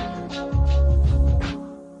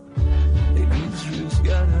 Deniz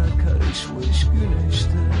rüzgara karışmış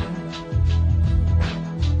güneşte,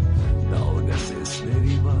 dalga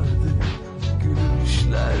sesleri vardı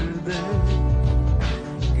gülüşlerde,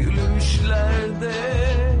 gülüşlerde,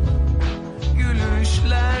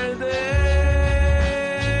 gülüşlerde.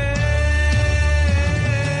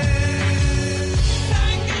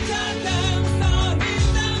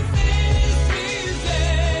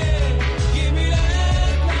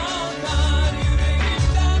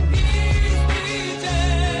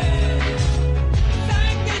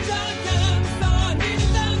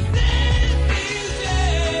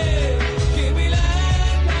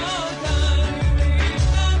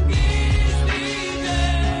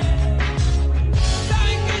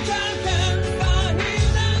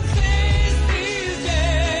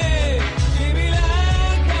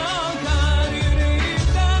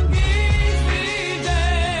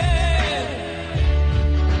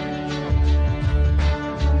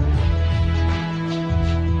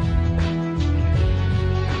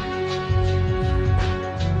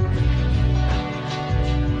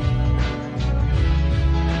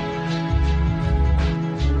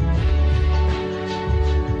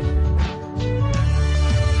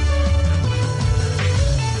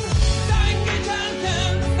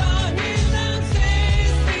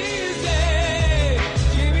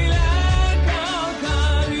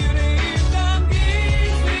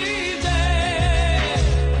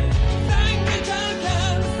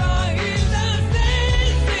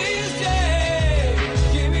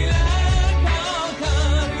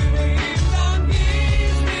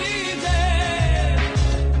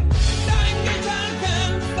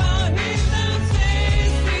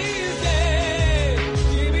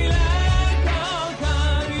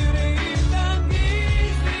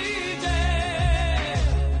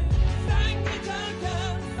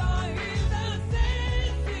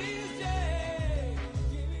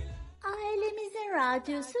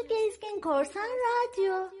 Radyosu Gezgin Korsan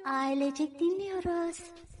Radyo. Ailecek dinliyoruz.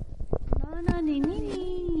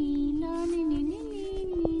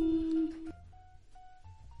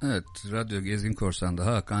 Evet, Radyo Gezgin Korsan'da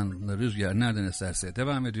Hakan'la Rüzgar nereden eserse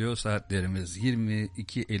devam ediyor. Saatlerimiz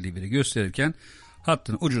 22.51'i gösterirken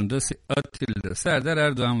hattın ucunda Atilla Serdar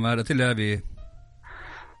Erdoğan var. Atilla abi.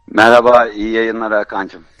 Merhaba, iyi yayınlar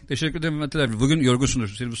Hakan'cığım. Teşekkür ederim Atilla abi. Bugün yorgunsundur.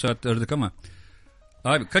 Seni bu saatte aradık ama.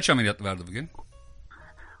 Abi kaç ameliyat vardı bugün?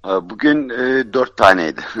 Bugün 4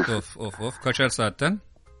 taneydi. Of. Kaçar saatten?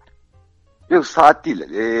 Yok, saat değil.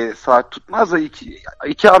 Saat tutmaz da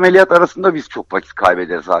iki ameliyat arasında biz çok vakit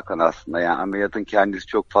kaybederiz Hakan aslında. Yani ameliyatın kendisi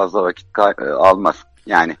çok fazla vakit almaz.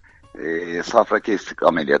 Yani safra kestik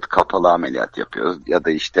ameliyatı, kapalı ameliyat yapıyoruz. Ya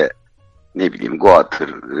da işte ne bileyim guatr,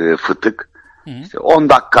 fıtık. İşte 10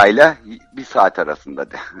 dakikayla 1 saat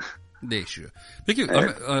arasında de. Değişiyor. Peki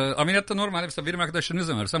evet. Ameliyatta normalde mesela benim arkadaşlarım ne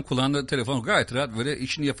zaman arasam kulağında telefon gayet rahat böyle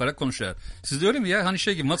işini yaparak konuşuyor. Sizde öyle mi ya? Hani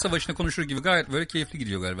şey gibi masa başına konuşur gibi gayet böyle keyifli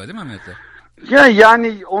gidiyor galiba değil mi ameliyatta? Ya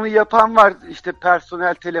yani onu yapan var, işte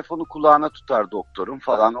personel telefonu kulağına tutar doktorun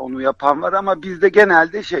falan, onu yapan var ama bizde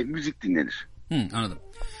genelde müzik dinlenir. Anladım.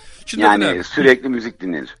 Şimdi yani abi, sürekli müzik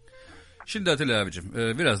dinlenir. Şimdi Atilla abicim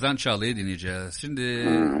birazdan Çağla'yı dinleyeceğiz. Şimdi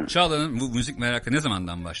Çağla'nın bu müzik merakı ne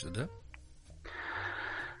zamandan başladı?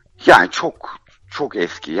 Yani çok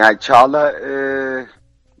eski. Yani Çağla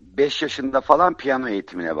 5 yaşında falan piyano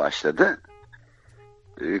eğitimine başladı.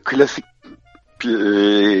 Klasik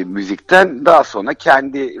müzikten daha sonra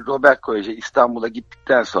kendi Robert Kolej'e İstanbul'a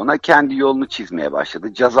gittikten sonra kendi yolunu çizmeye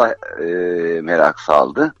başladı. Caza merak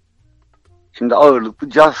saldı. Şimdi ağırlıklı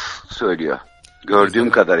caz söylüyor. Gördüğüm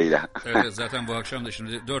kadarıyla. Evet, zaten bu akşam da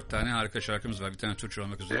şimdi 4 tane harika şarkımız var. Bir tane Türkçe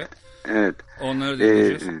olmak üzere. Evet. Onları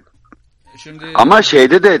dinleyeceğiz. Şimdi... Ama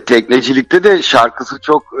şeyde de, teknecilikte de şarkısı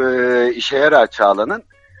çok işe yarar Çağla'nın.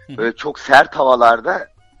 Böyle çok sert havalarda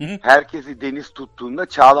herkesi deniz tuttuğunda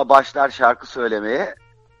Çağla başlar şarkı söylemeye.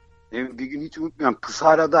 Bir gün hiç unutmuyorum,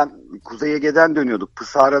 Pısara'dan, Kuzey Ege'den dönüyorduk.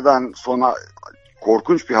 Pısara'dan sonra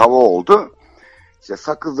korkunç bir hava oldu. İşte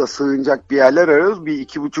Sakız'da sığınacak bir yerler arıyoruz. Bir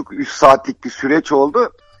 2,5-3 saatlik bir süreç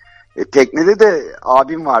oldu. Teknede de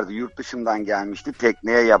abim vardı, yurt dışından gelmişti.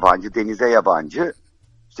 Tekneye yabancı, denize yabancı.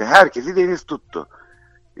 İşte herkesi deniz tuttu.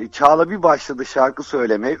 Çağla bir başladı şarkı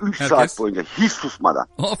söylemeye 3 saat boyunca hiç susmadan.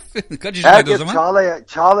 Aferin. Kaç yaşındaydı o zaman? Herkes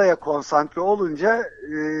Çağla'ya konsantre olunca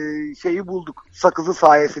şeyi bulduk. Sakızı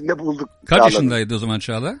sayesinde bulduk. Kaç yaşındaydı o zaman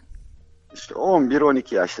Çağla? İşte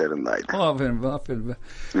 11-12 yaşlarındaydı. Aferin be.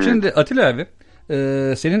 Evet. Şimdi Atilla abi,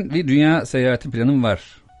 senin bir dünya seyahati planın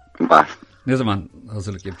var. Var. Ne zaman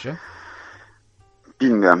hazırlık yapacaksın?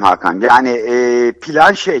 Bilmiyorum Hakan. Yani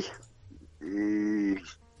plan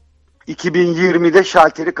 2020'de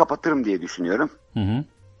şalteri kapatırım diye düşünüyorum.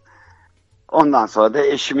 Ondan sonra da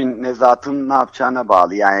eşimin, Nezahat'ın ne yapacağına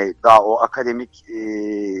bağlı. Yani daha o akademik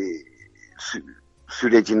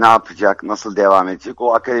süreci ne yapacak, nasıl devam edecek?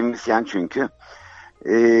 O akademisyen çünkü.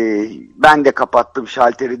 Ben de kapattım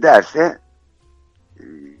şalteri derse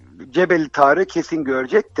Cebeli Tarık'ı kesin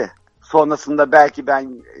görecek de sonrasında belki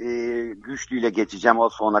ben Güçlü'yle geçeceğim, o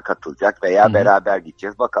sonra katılacak veya beraber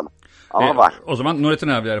gideceğiz bakalım. Ama var. O zaman Nurettin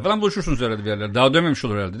abiler falan buluşursunuz herhalde bir yerlerde. Daha dönmemiş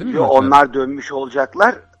olur herhalde değil mi? Yo, onlar dönmüş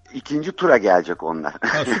olacaklar. İkinci tura gelecek onlar.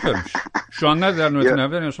 Ha, süpermiş. Şu an neredeler Nurettin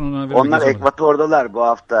abiler? En son onlar Ekvator'dalar bu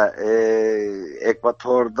hafta.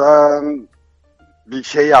 Ekvator'dan bir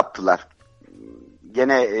şey yaptılar.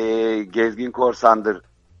 Gene Gezgin Korsan'dır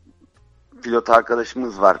pilot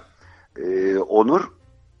arkadaşımız var. Onur.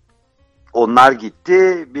 Onlar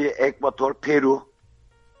gitti. Bir Ekvator, Peru.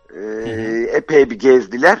 Epey bir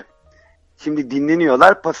gezdiler. Şimdi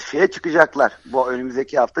dinleniyorlar. Pasifik'e çıkacaklar. Bu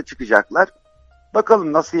önümüzdeki hafta çıkacaklar.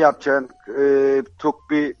 Bakalım nasıl yapacağını. Çok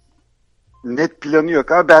bir net planı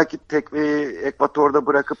yok ama belki tek Ekvator'da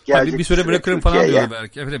bırakıp gelecek. Bir süre bırakırım falan diyor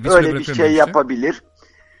belki. Evet, öyle bir şey yapabilir.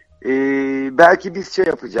 Belki biz şey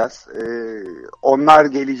yapacağız. Onlar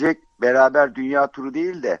gelecek, beraber dünya turu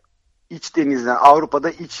değil de iç denizden, Avrupa'da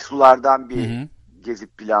iç sulardan bir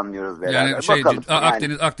gezip planlıyoruz beraber. Yani bakalım.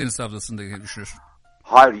 Akdeniz havzasında düşünüyorsun.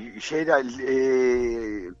 Hayır,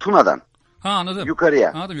 Tuna'dan. Ha, anladım.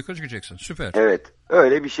 Yukarıya. Anladım, yukarı çıkacaksın. Süper. Evet.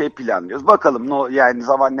 Öyle bir şey planlıyoruz. Bakalım yani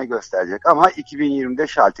zaman ne gösterecek ama 2020'de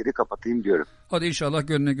şalteri kapatayım diyorum. Hadi inşallah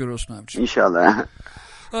gönlüne göre olsun abiciğim. İnşallah.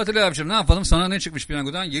 Atilla abiciğim ne yapalım? Sana ne çıkmış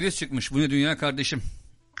piyangodan? Yeliz çıkmış. Bu ne dünya kardeşim.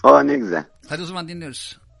 Aa, ne güzel. Hadi o zaman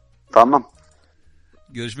dinliyoruz. Tamam.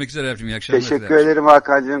 Görüşmek üzere abiciğim. İyi akşamlar. Teşekkür ederim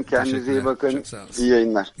Hakan'cığım. Kendinize iyi bakın. İyi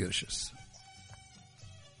yayınlar. Görüşürüz.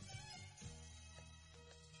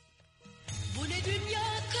 Bu ne dünya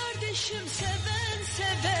kardeşim, seven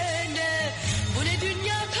sevene. Bu ne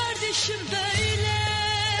dünya kardeşim böyle.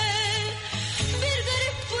 Bir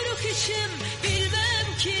garip buruk içim,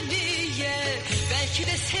 bilmem ki niye. Belki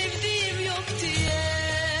de sevdiğim yok diye.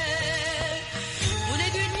 Bu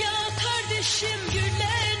ne dünya kardeşim,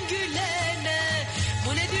 gülen gülene.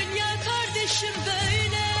 Bu ne dünya kardeşim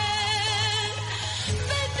böyle.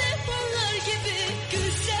 Ben de onlar gibi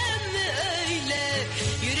gülsem mi öyle.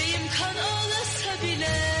 Yüreğim kan ağlasa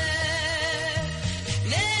bile.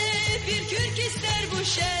 Ne bir kürk ister bu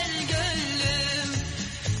şel gönlüm.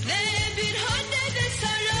 Ne bir hanne de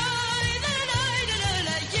saray.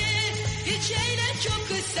 Hiç eğlen, çok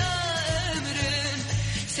kısa ömrün.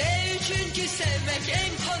 Sev çünkü sevmek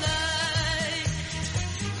en kolay.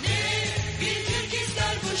 Ne bir kürk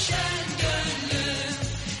ister bu şen gönlüm.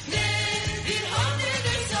 Ne bir hanne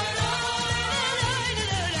de saray.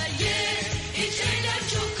 Hiç eğlen,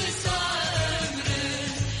 çok kısa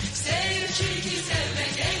ömrün. Sev çünkü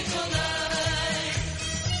sevmek en kolay.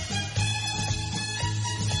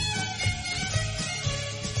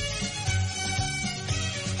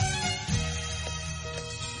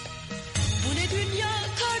 Bu ne dünya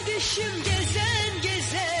kardeşim, gezen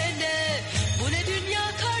gezene. Bu ne dünya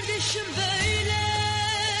kardeşim böyle.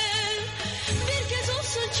 Bir kez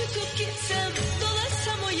olsun çıkıp gitsem,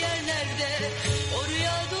 dolaşsam o yerlerde, o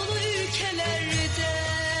rüya dolu ülkelerde.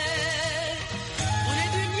 Bu ne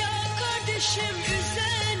dünya kardeşim,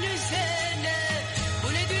 üzen üzene. Bu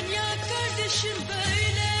ne dünya kardeşim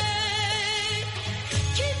böyle.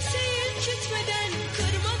 Kimseyi incitmeden,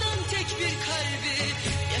 kırmadan tek bir kalbi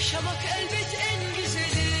yaşamak elbet en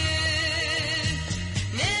güzeli.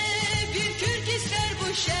 Ne bir kürk ister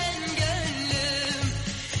bu şen gönlüm.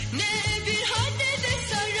 Ne bir hanne de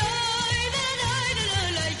saray.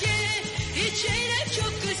 Hiç eğlen,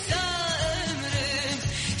 çok kısa ömrüm.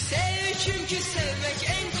 Sev çünkü sevmek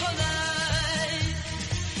en kolay.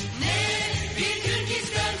 Ne bir kürk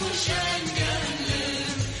ister bu şen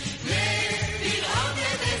gönlüm. Ne bir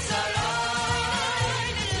hanne de saray.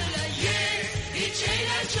 Hiç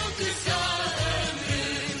eğlen, çok kısa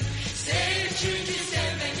ömrüm. Sev çünkü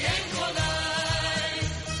sevmek en kolay.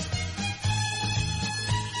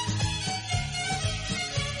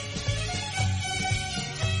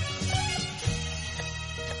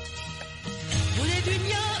 Bu ne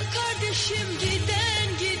dünya kardeşim, giden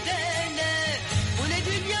gidene. Bu ne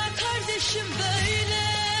dünya kardeşim böyle.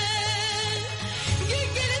 Gün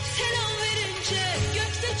gelip selam verince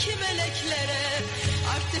gökteki meleklere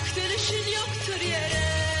artık dönüşün yoktur yere.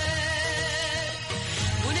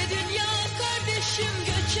 Bu ne dünya kardeşim.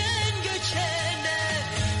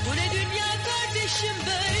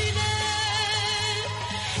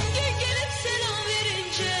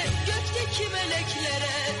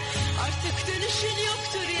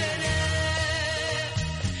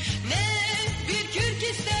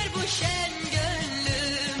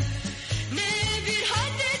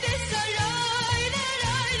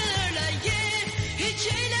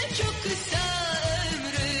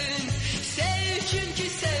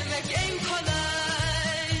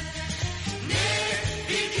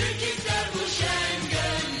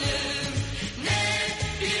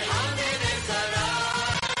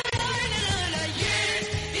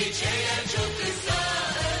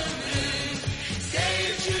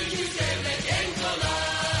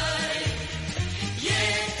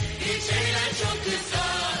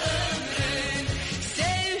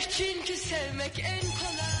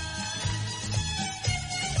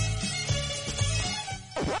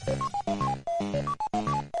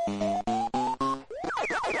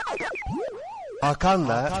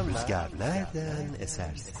 Hakan'la Rüzgar nereden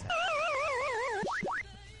eserse.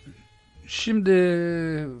 Şimdi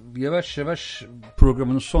yavaş yavaş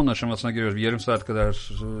programın son aşamasına giriyoruz. Bir yarım saat kadar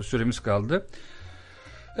süremiz kaldı.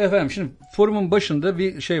 Efendim şimdi forumun başında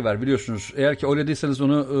bir şey var biliyorsunuz. Eğer ki oyladıysanız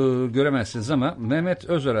onu göremezsiniz ama Mehmet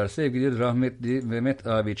Özarar, sevgili rahmetli Mehmet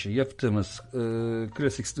abi için yaptığımız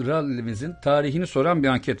klasik rallimizin tarihini soran bir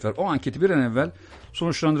anket var. O anketi bir an evvel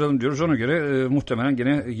sonuçlandıralım diyoruz. Ona göre muhtemelen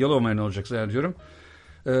gene Yalova'ya ne olacak zannediyorum.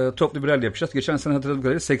 Toplu bir rally yapacağız. Geçen sene hatırladığım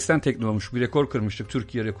kadarıyla 80 tekne olmuş. Bir rekor kırmıştık.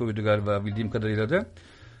 Türkiye rekoruydu galiba bildiğim kadarıyla da.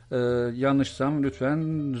 Yanlışsam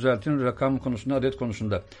lütfen düzeltin rakam konusunda, adet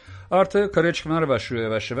konusunda. Artı karaya çıkmalar başlıyor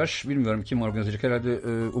yavaş yavaş. Bilmiyorum kim organize edecek. Herhalde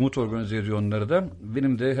Umut organize ediyor onları da.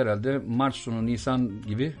 Benim de herhalde Mart sonu, Nisan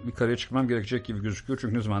gibi bir karaya çıkmam gerekecek gibi gözüküyor.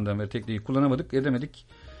 Çünkü ne zamandan beri tekneyi kullanamadık, edemedik.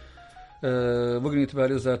 Bugün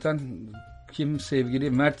itibariyle zaten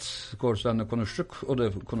sevgili Mert Korsan'la konuştuk. O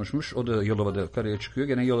da konuşmuş. O da Yalova'da karaya çıkıyor.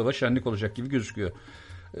 Gene Yalova şenlik olacak gibi gözüküyor.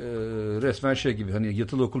 Resmen şey gibi hani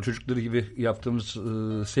yatılı okul çocukları gibi yaptığımız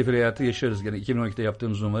sefir hayatı yaşarız gene 2012'de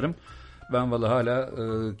yaptığımız umarım. Ben vallahi hala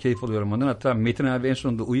keyif alıyorum ondan. Hatta Metin abi en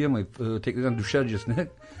sonunda uyuyamayıp tekneden düşercesine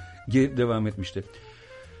gelip devam etmişti.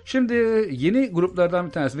 Şimdi yeni gruplardan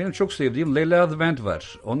bir tanesi benim çok sevdiğim Leyla The Band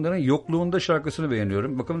var. Onların Yokluğunda şarkısını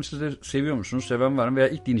beğeniyorum. Bakalım siz de seviyor musunuz? Seven var mı? Veya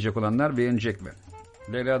ilk dinleyecek olanlar beğenecek mi?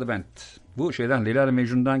 Leyla The Band. Bu şeyden Leyla ile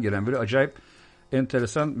Mecnun'dan gelen böyle acayip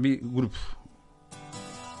enteresan bir grup.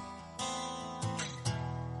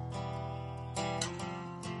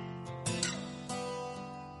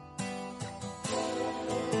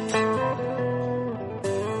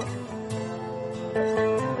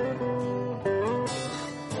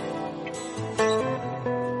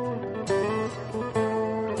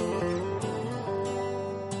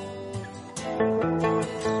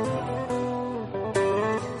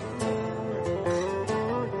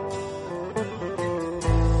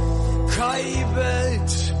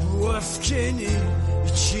 Kaybet bu öfkeni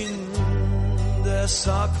içinde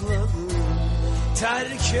sakladın.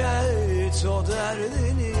 Terk et o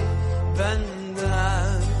derdini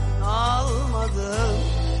benden almadın.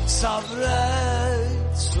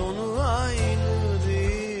 Sabret sonu aynı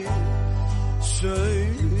değil.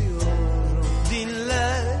 Söylüyorum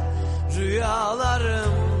dinle,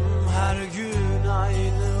 rüyalarım her gün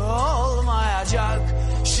aynı olmayacak.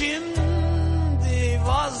 Şimdi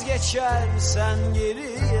vazgeçersen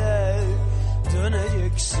geriye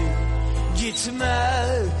döneceksin. Gitme,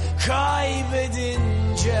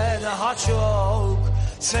 kaybedince daha çok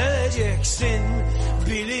seveceksin.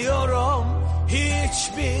 Biliyorum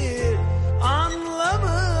hiçbir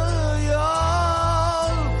anlamı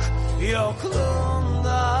yok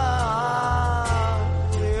yokluğunda,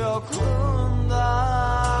 yokluğunda,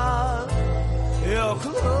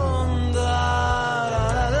 yokluğunda.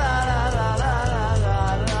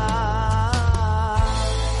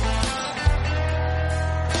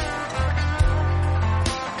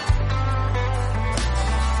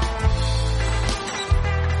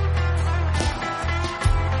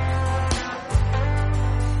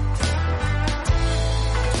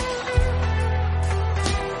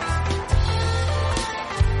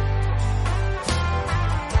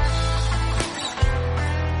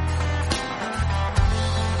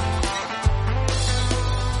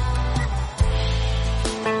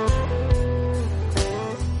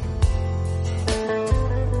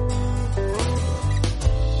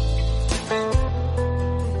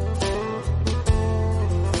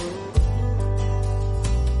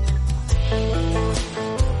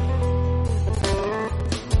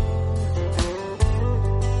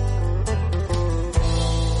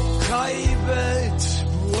 Kaybet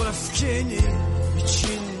bu öfkeni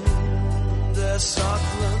içinde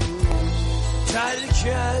sakladın. Terk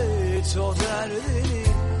et o derdini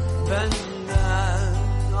benden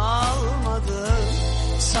almadın.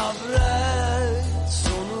 Sabret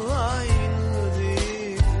sonu aynı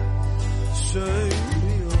değil.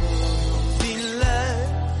 Söylüyorum dinle,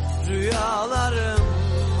 rüyalarım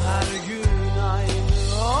her gün aynı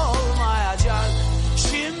olmayacak.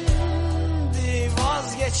 Şimdi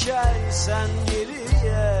vazgeçersen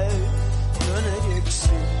geriye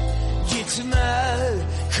döneceksin. Gitme,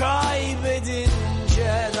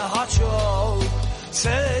 kaybedince daha çok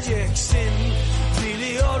seveceksin.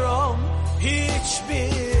 Biliyorum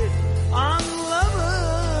hiçbir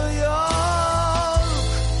anlamı yok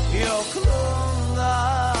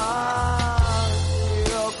yokluğunda,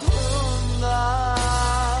 yokluğunda,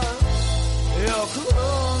 yokluğunda.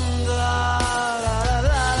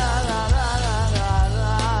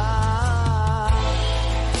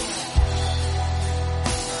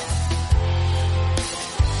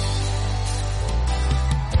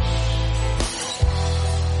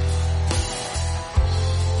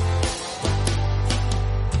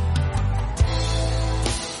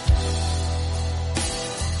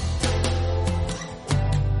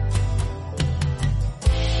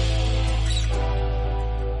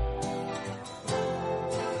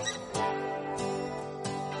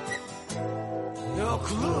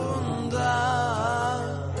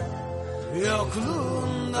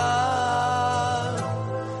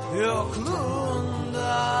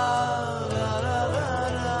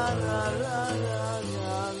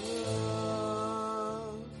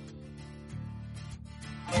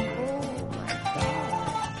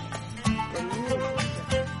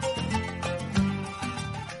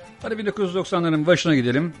 Hadi 1990'ların başına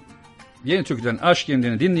gidelim. Yeni türküden Aşk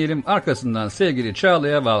Yeniden dinleyelim. Arkasından sevgili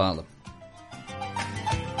Çağla'ya bağlanalım.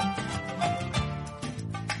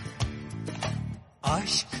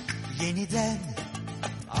 Aşk yeniden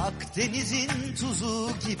Akdeniz'in tuzu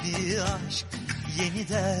gibi aşk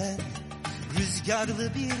yeniden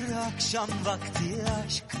rüzgarlı bir akşam vakti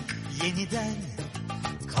aşk yeniden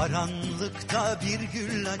karanlıkta bir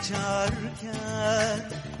gül açarken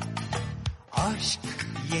aşk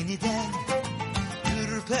yeniden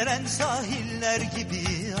ürperen sahiller gibi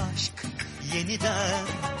aşk yeniden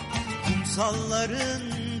kumsalların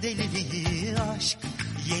deliliği aşk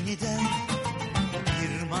yeniden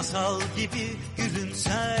bir masal gibi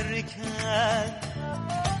gülümserken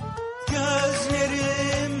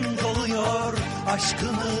gözlerim doluyor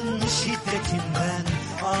aşkının şiddetinden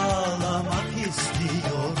ağlamak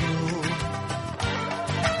istiyorum.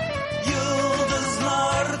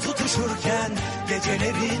 Yıldızlar tutuşurken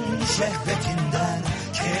gecelerin şehvetinden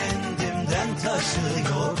kendimden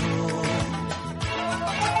taşıyorum.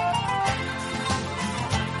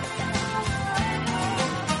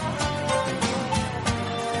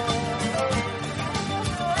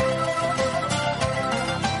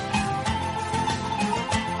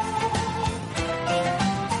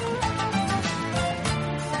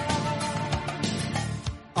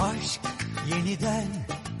 Yeniden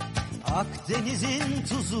Akdeniz'in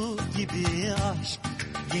tuzu gibi aşk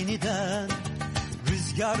yeniden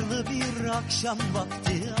rüzgarlı bir akşam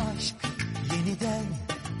vakti aşk yeniden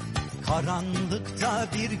karanlıkta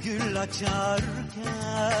bir gül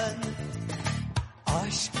açarken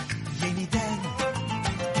aşk yeniden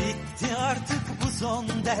bitti artık bu son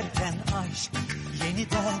derken aşk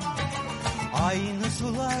yeniden aynı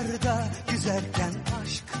sularda yüzerken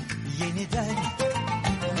aşk yeniden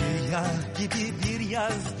rüya gibi bir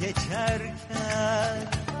yaz geçerken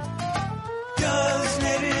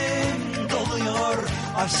gözlerim doluyor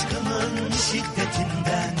aşkının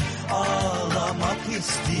şiddetinden ağlamak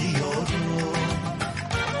istiyorum.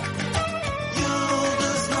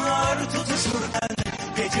 Yıldızlar tutuşurken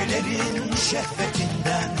gecelerin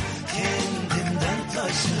şehvetinden kendimden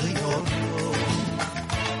taşıyorum.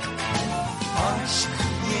 Aşk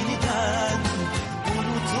yeniden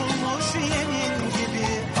unutulmuş yemin gibi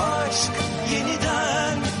aşk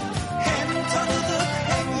yeniden hem tanıdık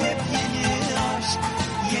hem yepyeni aşk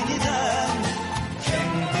yeniden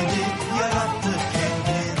kendini yarattı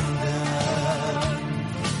kendinden.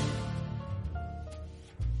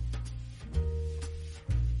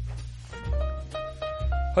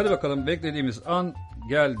 Hadi bakalım beklediğimiz an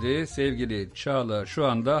geldi. Sevgili Çağla şu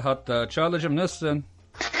anda hatta. Çağlacığım nasılsın?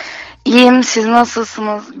 İyiyim, siz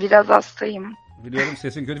nasılsınız? Biraz hastayım. Biliyorum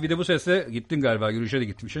sesin kötü. Bir de bu sesle gittin galiba. Yürüyüşe de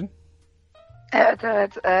gitmişsin. Evet.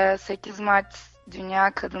 8 Mart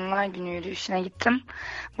Dünya Kadınlar Günü yürüyüşüne gittim.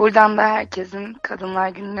 Buradan da herkesin Kadınlar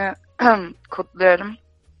Günü'nü kutluyorum.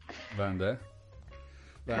 Ben de.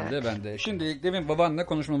 Şimdi demin babanla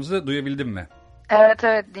konuşmamızı duyabildin mi? Evet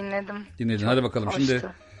dinledim. Dinledin. Çok hadi bakalım. hoştu. Şimdi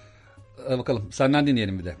bakalım senden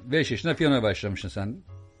dinleyelim bir de. 5 yaşında piyanoya başlamışsın sen.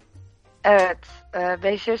 Evet.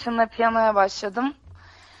 5 yaşında piyanoya başladım.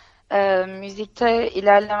 Müzikte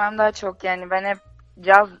ilerlemem daha çok, yani ben hep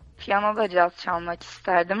piyanoda caz çalmak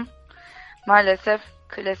isterdim. Maalesef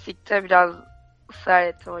klasikte biraz ısrar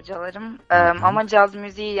etti hocalarım. Ama caz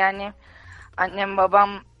müziği, yani annem babam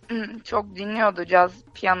çok dinliyordu caz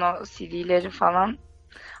piyano CD'leri falan.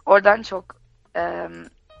 Oradan çok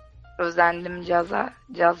özendim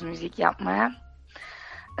caz müzik yapmaya.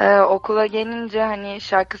 Okula gelince hani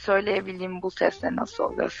şarkı söyleyebildiğim bu sesle nasıl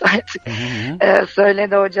oluyorsa artık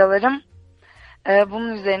söyledi hocalarım.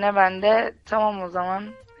 Bunun üzerine ben de tamam o zaman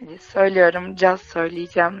söylüyorum, caz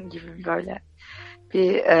söyleyeceğim gibi böyle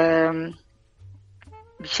bir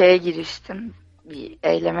şeye giriştim. Bir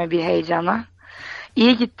eyleme, bir heyecana.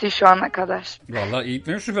 İyi gitti şu ana kadar. Vallahi iyi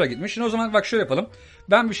gitmiş, süper gitmiş. Şimdi o zaman bak şöyle yapalım.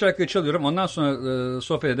 Ben bir şarkıyı çalıyorum. Ondan sonra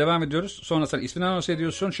sohbete devam ediyoruz. Sonra sen ismini anons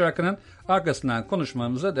ediyorsun şarkının. Arkasından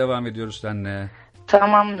konuşmamıza devam ediyoruz seninle.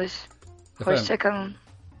 Tamamdır. Hoşçakalın.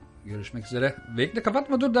 Görüşmek üzere. Bekle,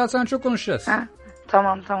 kapatma, dur, daha sana çok konuşacağız.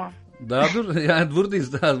 Tamam. Daha dur, yani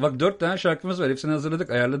buradayız daha. Bak 4 tane şarkımız var. Hepsini hazırladık,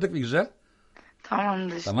 ayarladık bir güzel.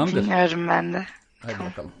 Tamamdır. Tamamdır. Dinliyorum ben de. Hadi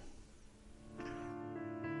bakalım.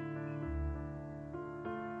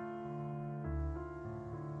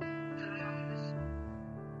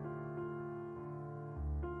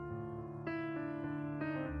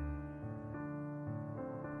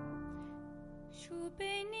 Şu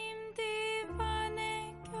benim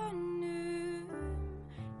divane gönlüm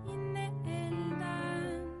yine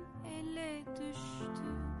elden ele düştü.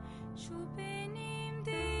 Şu benim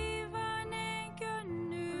divane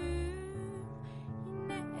gönlüm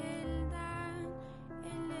yine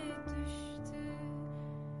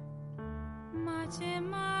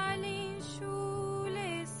cemalin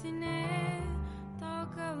şulesine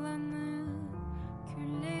dalgalanıp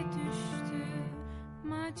külle düştü.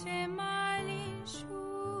 Ma cemalin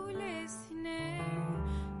şulesine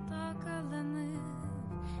dalgalanıp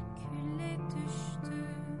külle düştü.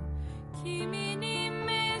 Kiminin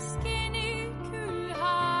meskeni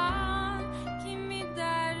külhan, kimi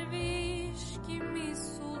derviş, kimi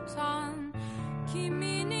sultan.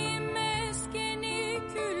 Kiminin meskeni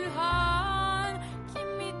külhan,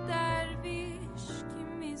 kimi derviş,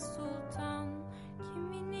 kimi sultan.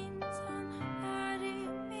 Kiminin tan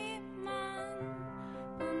yarim iman,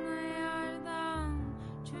 bana yardan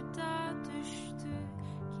cüda düştü.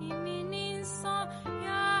 Kiminin son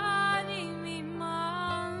yarim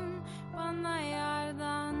iman, bana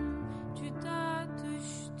yardan cüda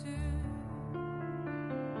düştü.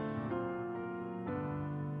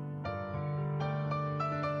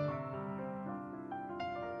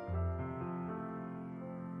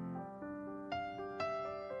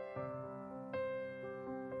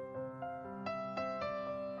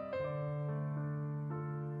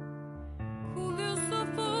 Kul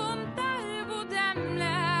Yusuf'um der bu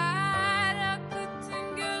demler,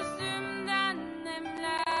 akıttın gözümden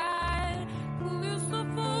nemler. Kul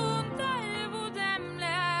Yusuf'um der bu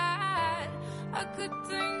demler,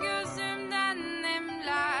 akıttın gözümden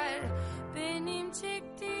nemler. Benim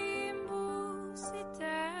çektiğim bu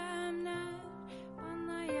sitemler,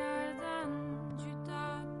 bana yardan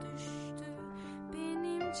cüda düştü.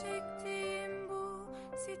 Benim çektiğim bu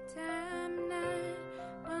sitemler,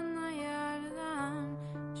 bana yardan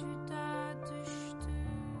cüda düştü.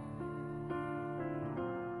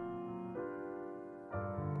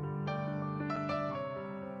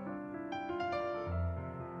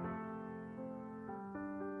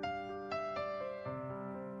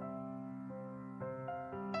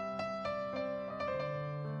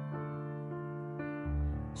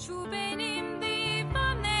 Şu benim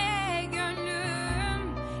divane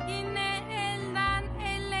gönlüm yine elden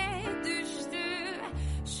ele düştü.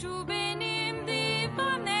 Şu benim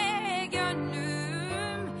divane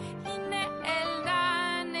gönlüm yine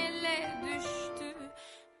elden ele düştü.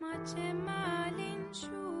 Ma cemalin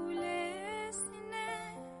şulesine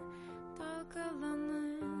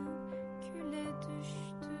dalgalanıp küle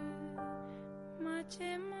düştü. Ma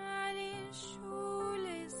cemalin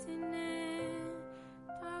şulesine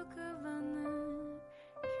dalgalanıp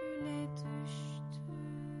küle düştü.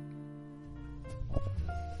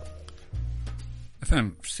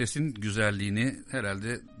 Efendim sesin güzelliğini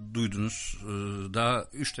herhalde duydunuz. Daha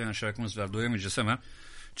 3 tane şarkımız var, doyamayacağız hemen.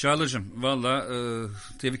 Çağla'cığım valla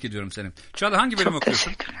tebrik ediyorum seni. Çağla hangi bölüm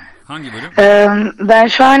okuyorsun? Hangi bölüm? Ben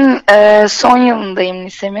şu an son yılındayım,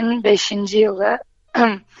 lisemin 5. yılı.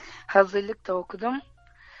 Hazırlık da okudum.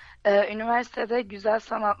 Üniversitede güzel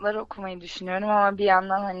sanatlar okumayı düşünüyorum ama bir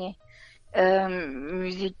yandan hani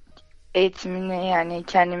müzik eğitimini, yani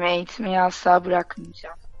kendime eğitmeyi asla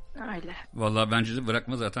bırakmayacağım. Öyle. Vallahi bence de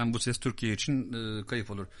bırakma, zaten bu ses Türkiye için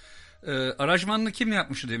kayıp olur. Aranjmanını kim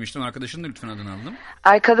yapmıştı demiştim, arkadaşının da lütfen adını aldım.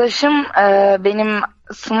 Arkadaşım benim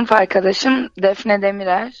sınıf arkadaşım Defne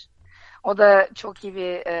Demirer. O da çok iyi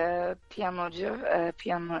bir piyanocu,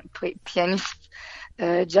 piyanist,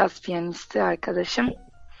 caz piyanisti arkadaşım.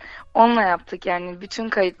 Onunla yaptık, yani bütün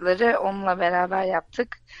kayıtları onunla beraber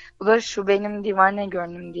yaptık. Bu da Şu Benim Divane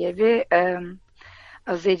Gönlüm diye bir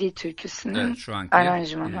Azeri türküsünün evet, şu anki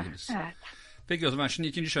aranjmanı. Evet. Peki o zaman şimdi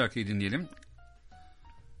ikinci şarkıyı dinleyelim.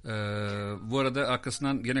 Bu arada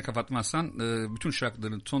arkasından gene kapatmazsan bütün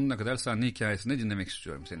şarkıların sonuna kadar sahne hikayesini dinlemek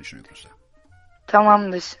istiyorum senin için uygunsa.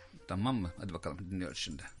 Tamamdır. Tamam mı? Hadi bakalım, dinliyoruz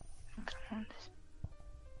şimdi. Tamamdır.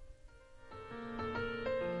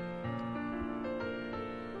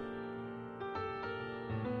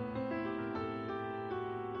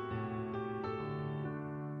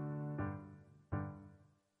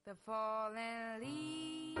 The fallen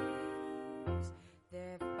leaves,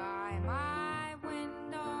 they're by my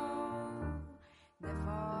window. The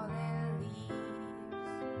fallen leaves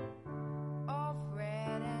of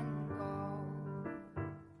red and gold.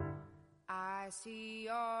 I see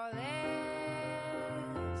your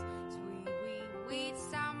lips, sweet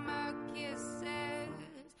summer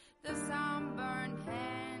kisses, the sunburned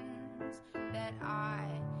hands that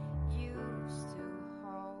I used to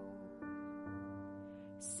hold.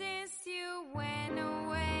 Since you went away,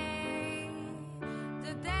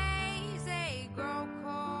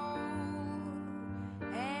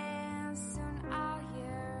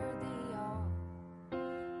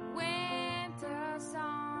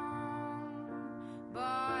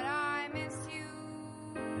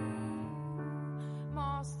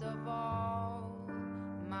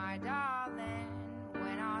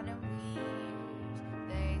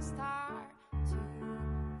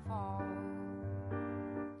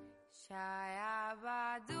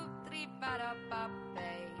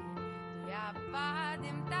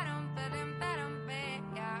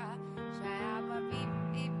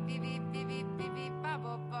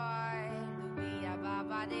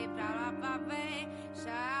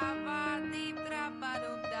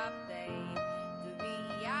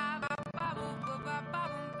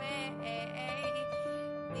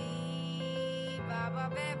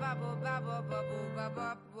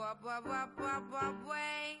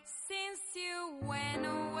 Since you went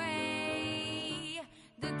away,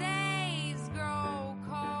 the days grow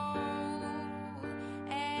cold,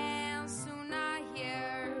 and soon I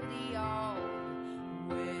hear the old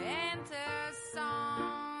winter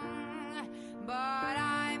song. But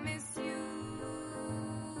I miss you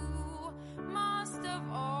most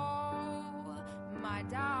of all, my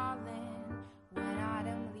darling. When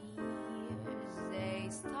autumn leaves, they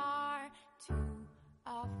start to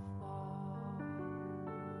fall.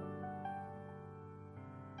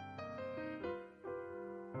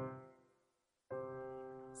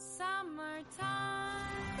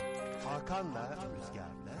 Hakan'la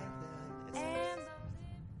Rüzgar nereden esersin?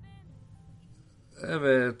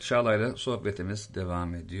 Evet, Çağla'yla sohbetimiz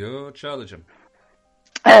devam ediyor. Çağla'cığım.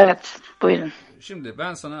 Evet, buyurun. Şimdi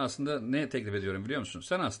ben sana aslında ne teklif ediyorum biliyor musun?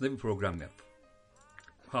 Sen aslında bir program yap.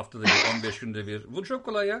 Haftada bir, 15 günde bir. Bu çok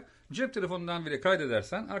kolay ya. Cep telefonundan bile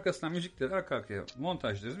kaydedersen arkasından müzikleri arka arkaya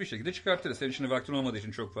montajlarız, bir şekilde çıkartırız. Senin için vaktin olmadığı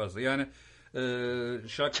için çok fazla. Yani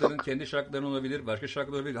şarkıların kendi şarkıların olabilir, başka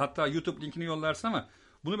şarkılar olabilir. Hatta YouTube linkini yollarsın ama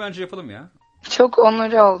bunu bence yapalım ya. Çok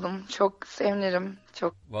onur oldum. Çok sevinirim.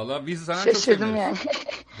 Çok vallahi biz senden şaşırdım çok seviniriz. yani.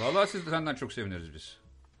 Vallahi siz de senden çok seviniriz biz.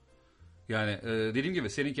 Yani dediğim gibi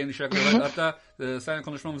senin kendi şarkıları var. Hatta seninle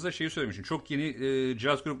konuşmamızda şeyi söylemiştin. Çok yeni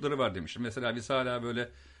caz grupları var demiştin. Mesela biz hala böyle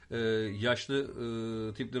yaşlı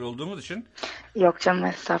tipler olduğumuz için. Yok canım,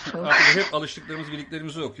 estağfurullah. Artık hep alıştıklarımız,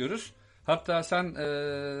 bildiklerimizi okuyoruz. Hatta sen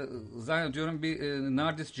zannediyorum bir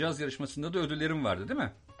Nardis caz yarışmasında da ödüllerin vardı değil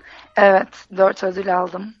mi? Evet, 4 ödül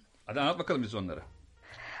aldım. Hadi anlat bakalım biz onları.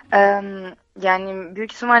 Yani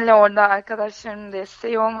büyük ihtimalle orada arkadaşlarımın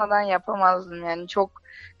desteği olmadan yapamazdım. Yani çok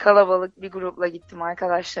kalabalık bir grupla gittim,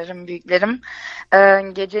 arkadaşlarım, büyüklerim.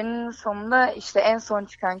 Gecenin sonunda işte en son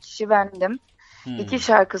çıkan kişi bendim. 2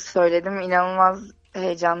 şarkı söyledim. İnanılmaz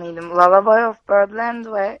heyecanlıydım. Lullaby of Birdland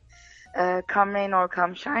ve Come Rain or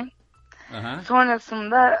Come Shine. Aha.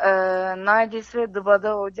 Sonrasında Nardis ve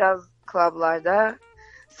Duba'da o caz klublarda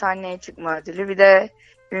sahneye çıkma ödülü. Bir de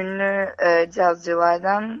ünlü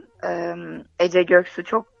cazcılardan Ece Göksu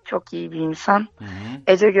çok iyi bir insan. Hı-hı.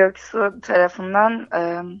 Ece Göksu tarafından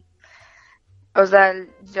özel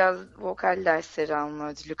caz vokal dersleri alma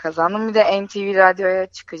ödülü kazandım. Bir de NTV Radyo'ya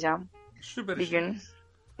çıkacağım. Süper bir gün.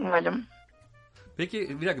 Umarım.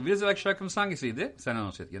 Peki bir dakika, biraz evvelki şarkımız hangisiydi? Sen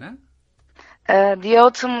anons et gene. The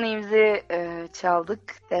Autumn Leaves'i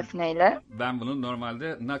çaldık Defne'yle. Ben bunu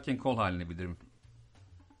normalde Nat King Cole halini bilirim.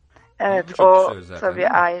 Evet, o tabii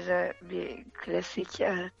ayrı bir klasik.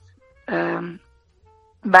 Evet.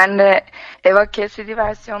 Ben de Eva Cassidy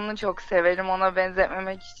versiyonunu çok severim. Ona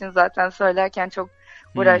benzetmemek için zaten söylerken çok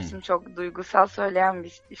uğraştım. Çok duygusal söyleyen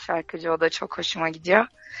bir şarkıcı. O da çok hoşuma gidiyor.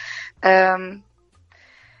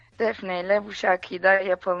 Defne ile bu şarkıyı da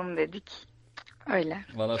yapalım dedik. Öyle.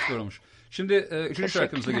 Valla süper olmuş. Şimdi 3.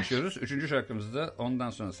 şarkımıza geçiyoruz. 3. şarkımızda ondan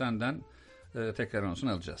sonra senden tekrar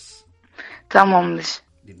anonsunu alacağız. Tamamdır.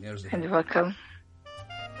 Dinliyoruz. Hadi bakalım.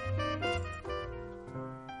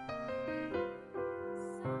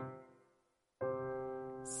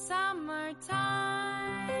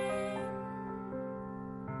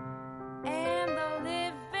 And the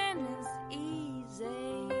living is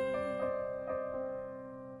easy.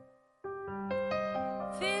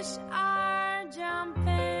 Fish are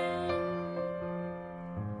jumping,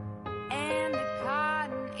 and the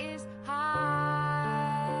cotton is high.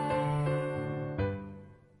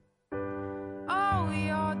 Oh,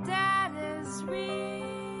 your dad is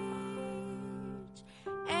rich,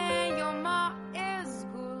 and your ma is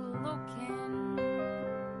good looking.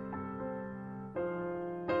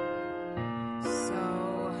 So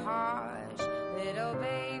hush, little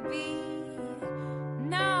baby,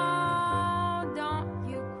 no, don't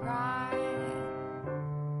you cry.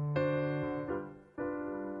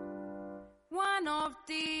 One of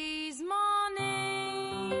these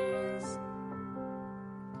mornings,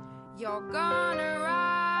 you're gonna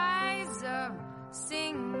rise up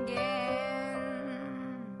singing,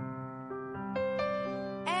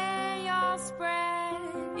 and you'll spread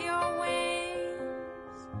your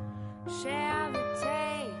wings, shall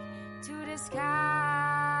take to the sky.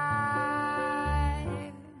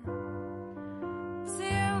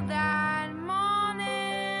 Till that morning,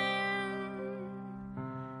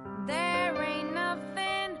 there ain't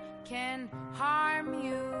nothing can harm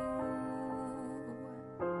you.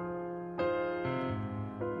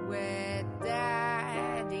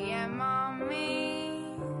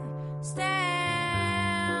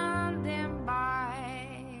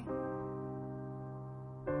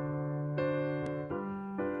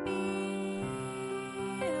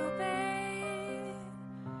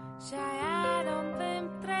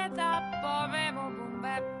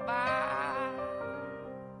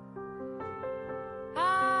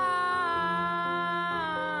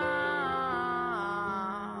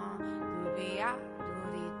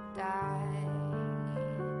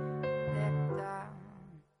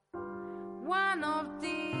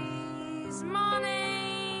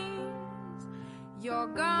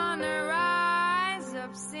 You're gonna rise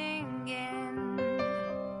up singing,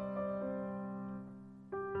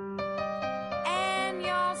 and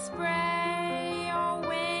you'll spread your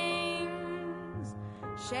wings.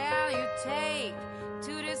 Shall you take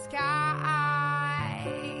to the sky?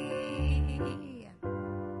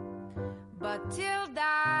 But till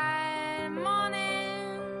that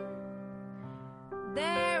morning,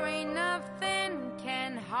 there ain't nothing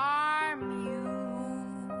can harm you.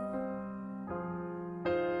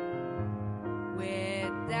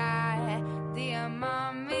 With that, dear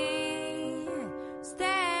mommy,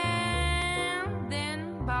 standing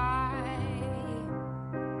by.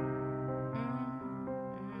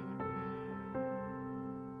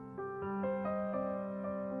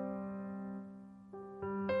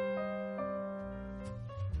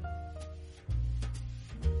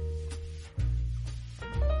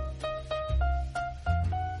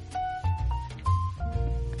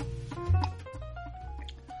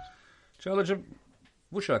 Çağla'cığım,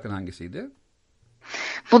 bu şarkının hangisiydi?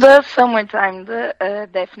 Bu da Summertime'dı.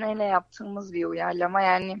 Defne ile yaptığımız bir uyarlama.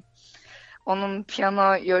 Yani onun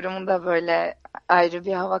piyano yorumu da böyle ayrı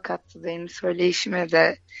bir hava kattı. Benim söyleyişime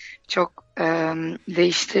de çok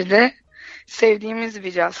değiştirdi. Sevdiğimiz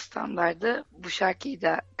bir caz standardı. Bu şarkıyı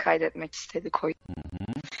da kaydetmek istedik.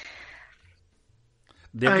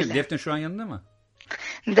 Defne şu an yanında mı?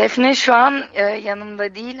 Defne şu an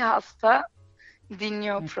yanımda değil, hasta.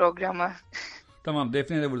 Dinliyor programı. Tamam,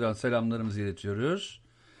 Defne'ye de buradan selamlarımızı iletiyoruz.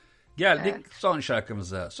 Geldik son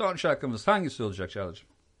şarkımıza. Son şarkımız hangisi olacak Çağla'cığım?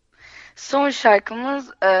 Son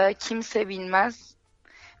şarkımız Kimse Bilmez.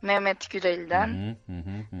 Mehmet Gürel'den.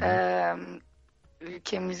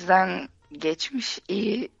 Ülkemizden geçmiş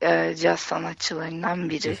iyi caz sanatçılarından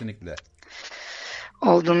biri. Kesinlikle.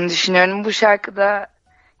 Olduğunu düşünüyorum. Bu şarkı da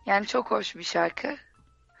yani çok hoş bir şarkı.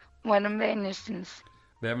 Umarım beğenirsiniz.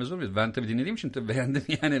 Beğenmez olur muyuz? Ben tabii dinlediğim için tabii beğendim.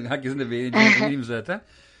 Yani herkesin de beğeneceğini dinleyeyim zaten.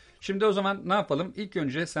 Şimdi o zaman ne yapalım? İlk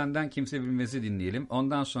önce Senden Kimse Bilmez'i dinleyelim.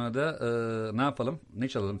 Ondan sonra da ne yapalım? Ne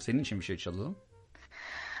çalalım? Senin için bir şey çalalım.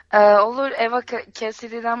 Olur. Eva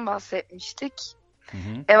Cassidy'den bahsetmiştik.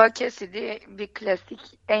 Eva Cassidy bir klasik.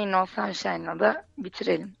 Ain't No Sunshine'la da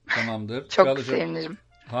bitirelim. Tamamdır. Çok Çağla'cığım, sevinirim.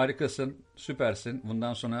 harikasın, süpersin.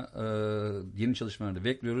 Bundan sonra yeni çalışmalarını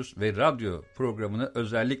bekliyoruz ve radyo programını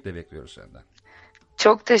özellikle bekliyoruz senden.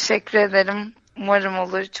 Çok teşekkür ederim. Umarım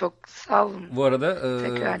olur. Çok sağ olun. Bu arada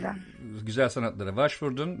Tekrardan. güzel sanatlara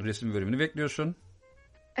başvurdun. Resim bölümünü bekliyorsun.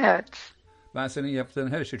 Evet. Ben senin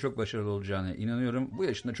yaptığın her şey çok başarılı olacağına inanıyorum. Bu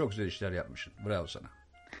yaşında çok güzel işler yapmışsın. Bravo sana.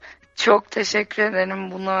 Çok teşekkür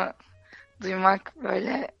ederim. Bunu duymak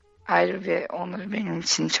böyle ayrı bir onur benim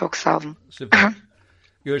için. Çok sağ olun. Süper.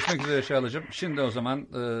 Görüşmek üzere Çağla'cığım. Şimdi o zaman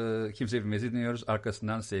Kimse Bilmez'i dinliyoruz.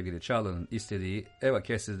 Arkasından sevgili Çağla'nın istediği Eva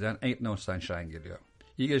Cassidy'den Ain't No Sunshine geliyor.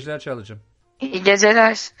 İyi geceler Çağla'cığım. İyi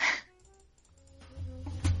geceler.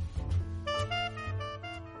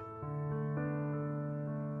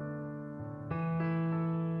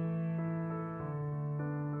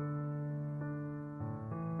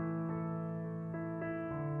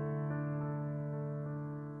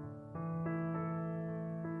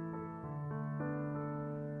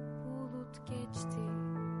 Bulut geçti,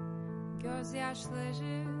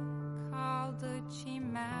 gözyaşları kaldı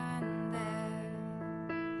çimende.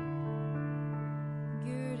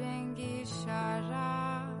 Gül rengi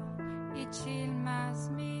şarap içilmez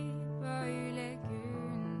mi böyle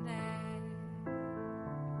günde?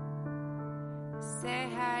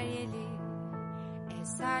 Seher yeli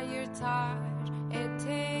eser yırtar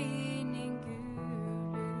eteğinin gülü.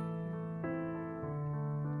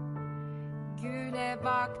 Güle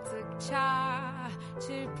baktıkça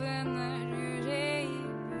çırpınır yüreği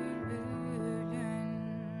bülbülün.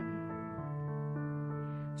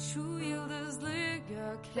 Şu yıldızlı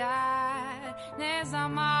gökler ne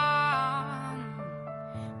zaman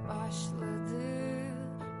başladı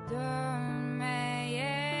dönmeye?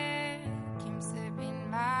 Kimse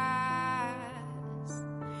bilmez,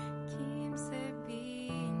 kimse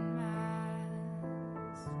bilmez.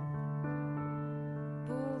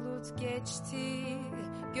 Bulut geçti,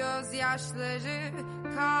 gözyaşları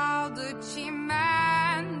kaldı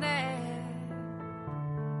çimende.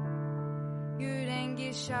 Gül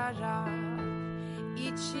rengi şarap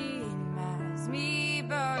içilmez mi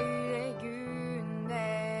böyle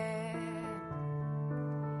günde?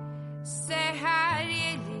 Seher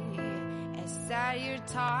yeli eser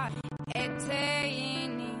yırtar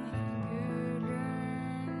eteğini gülün.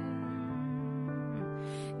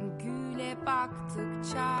 Güle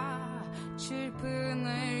baktıkça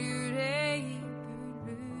çırpınır yüreği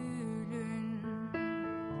bülbülün.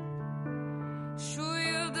 Şu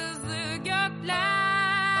yıldızlı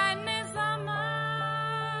gökler ne zaman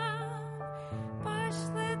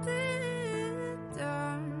başladı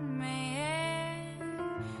dönmeye.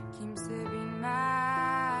 Kimse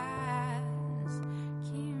bilmez,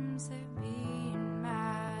 kimse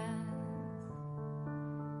bilmez.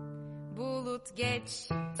 Bulut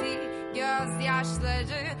geçti,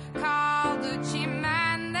 gözyaşları kaldı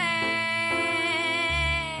çimende.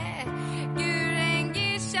 Gül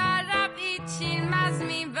rengi şarap içilmez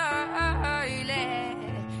mi böyle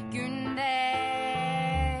günde?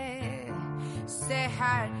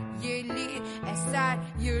 Seher yeli eser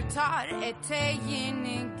yırtar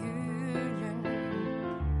eteğini gülün.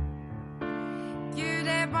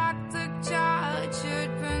 Güle baktıkça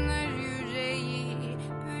çırpınır yüreği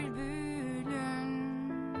bülbülün.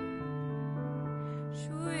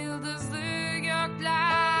 Şu yıldızlı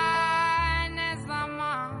gökler ne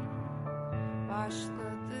zaman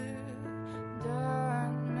başladı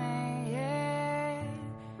dönmeye?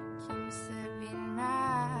 Kimse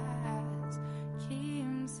bilmez,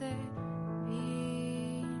 kimse bilmez.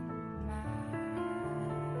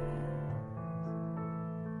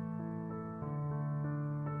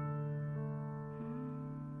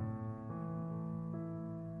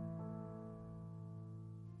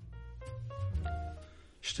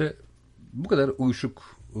 İşte bu kadar uyuşuk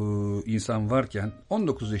insan varken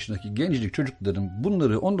 19 yaşındaki gencecik çocukların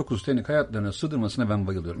bunları 19 senelik hayatlarına sığdırmasına ben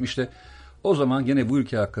bayılıyorum. İşte o zaman gene bu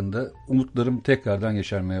ülke hakkında umutlarım tekrardan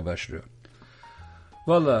yeşermeye başlıyor.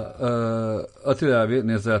 Valla Atilla abi,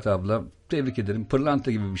 Nezahat abla tebrik ederim.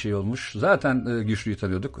 Pırlanta gibi bir şey olmuş. Zaten Güçlü'yü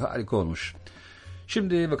tanıyorduk. Harika olmuş.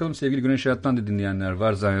 Şimdi bakalım sevgili Güneş Hayat'tan da dinleyenler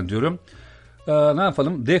var zannediyorum. Ne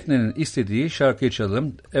yapalım? Defne'nin istediği şarkıyı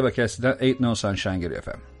çalalım. Eva Cassidy'den Ain't No Sunshine geliyor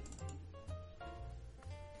efendim.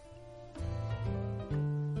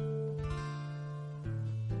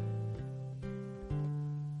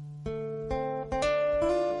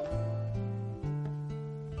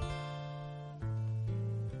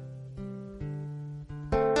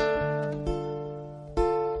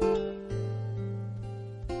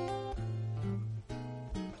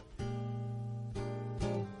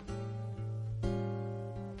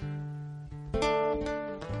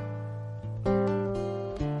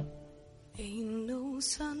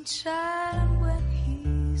 Sunshine when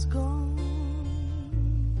he's gone.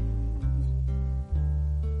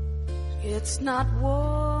 It's not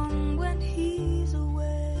warm when he's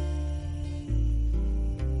away.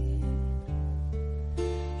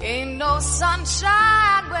 Ain't no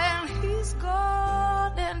sunshine when he's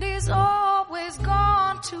gone, and he's always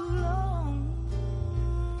gone too long.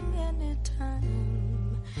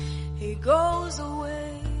 Anytime he goes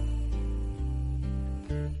away,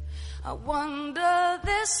 I wonder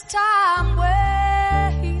this time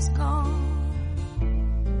where he's gone.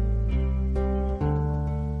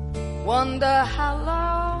 Wonder how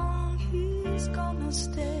long he's gonna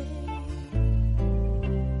stay.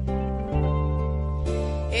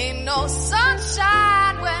 Ain't no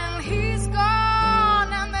sunshine when he's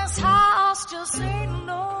gone, and this house just ain't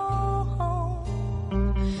no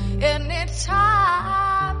home.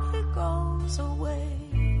 Anytime he goes away.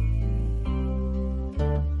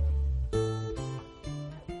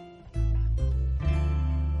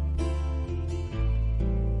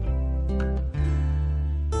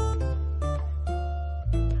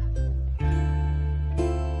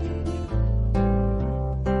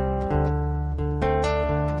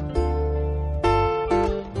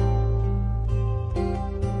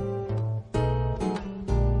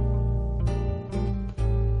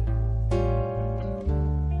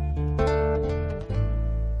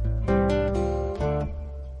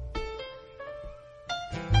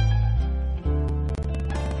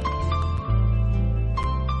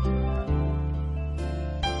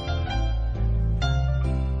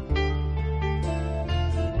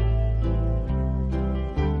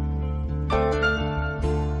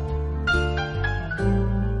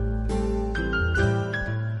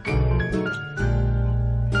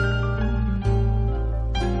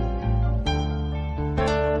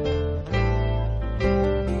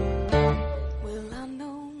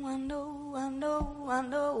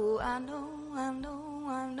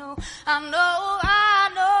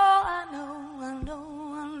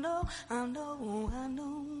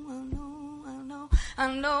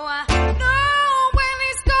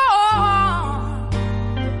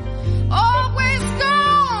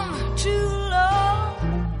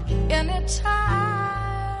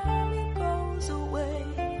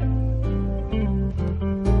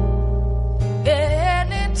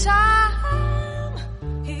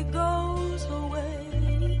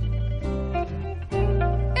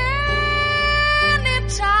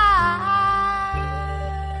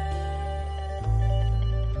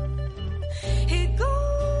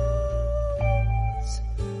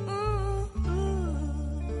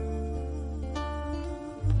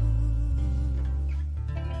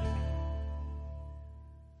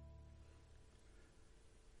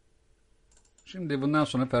 Şimdi bundan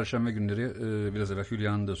sonra Perşembe günleri biraz evvel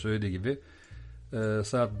Hülya'nın da söylediği gibi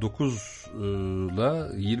saat 9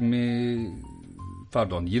 ile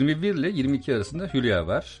 21 ile 22 arasında Hülya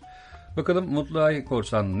var. Bakalım Mutlu Ay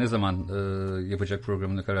Korsan ne zaman yapacak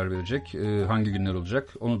programına karar verecek, hangi günler olacak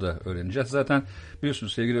onu da öğreneceğiz. Zaten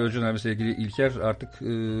biliyorsunuz sevgili Özcan abi, sevgili İlker artık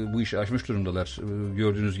bu işi aşmış durumdalar.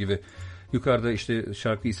 Gördüğünüz gibi yukarıda işte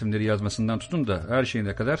şarkı isimleri yazmasından tutun da her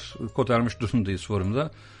şeyine kadar kotarmış durumdayız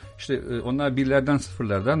forumda. İşte onlar birlerden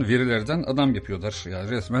sıfırlardan verilerden adam yapıyorlar.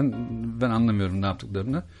 Yani resmen ben anlamıyorum ne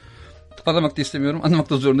yaptıklarını. Anlamak da istemiyorum, anlamak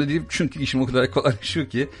da zorunda değilim. Çünkü işim o kadar kolaylaşıyor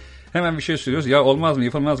ki hemen bir şey söylüyoruz. Ya olmaz mı,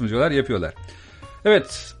 yapılmaz mı diyorlar, yapıyorlar.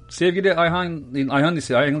 Evet, sevgili Ayhan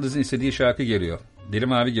Yıldız'ın istediği şarkı geliyor. Deli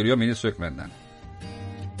Mavi geliyor Melis Sökmen'den.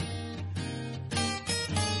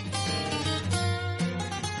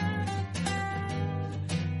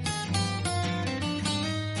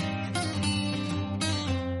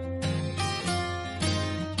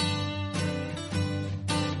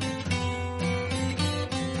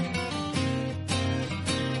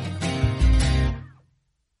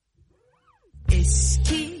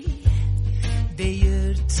 Eski ve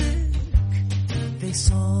yırtık ve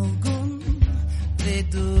solgun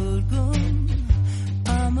ve durgun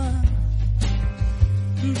ama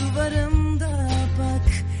duvarımda bak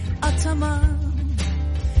atamam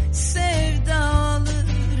sevdalı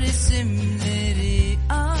resimleri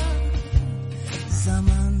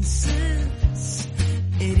zamansız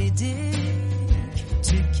eridik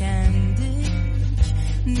tükendik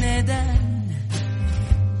neden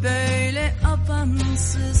böyle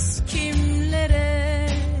apansız kimlere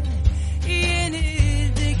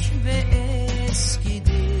yenildik ve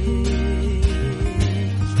eskidik.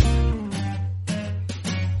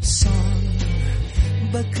 Son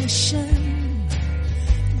bakışın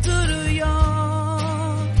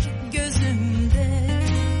duruyor gözümde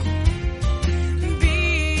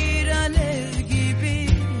bir alev gibi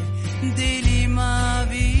deli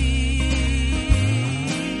mavi.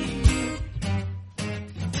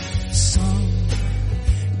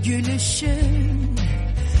 Gülüşün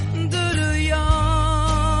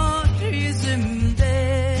duruyor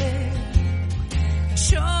yüzümde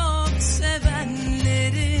çok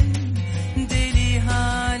sevenlerin deli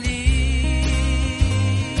hali.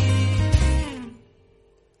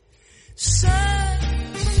 Söz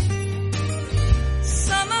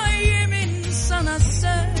sana yemin sana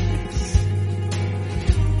söz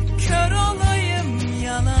kör olayım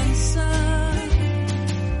yalansa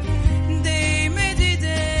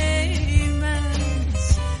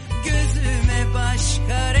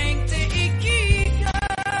başka renkte iki göz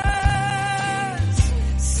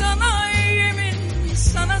sana yemin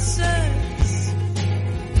sana söz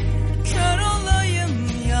kör olayım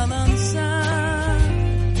yalansa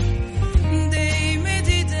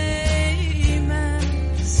değmedi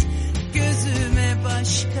değmez gözüme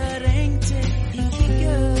başka renkte iki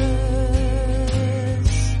göz.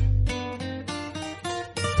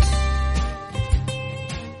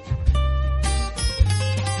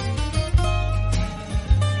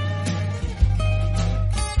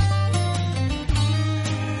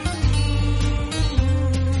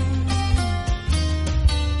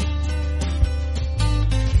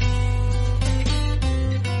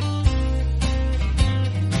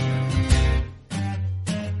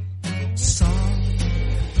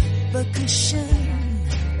 Bakışın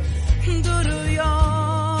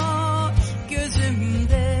duruyor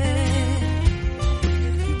gözümde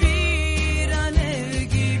bir alev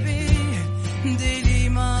gibi deli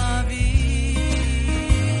mavi.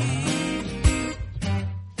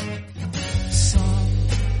 Son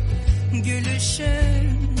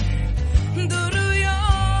gülüşün duruyor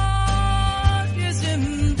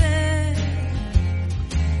yüzümde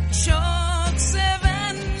çok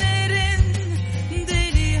sevenlerin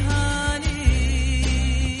deli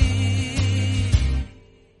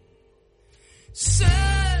söz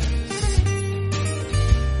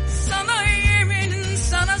sana yemin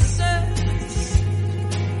sana söz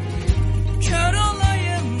kör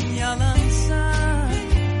olayım yalansa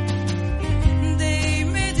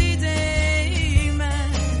değmedi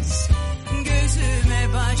değmez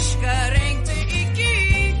gözüme başka renkte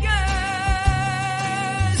iki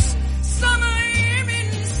göz sana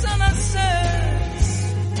yemin sana söz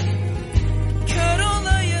kör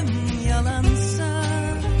olayım yalansa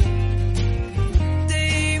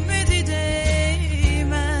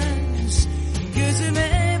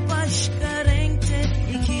gözüme başka renkte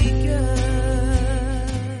iki göz.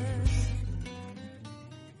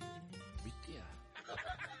 Bitti ya.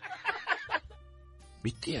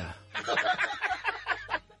 Bitti ya.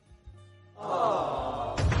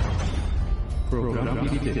 Program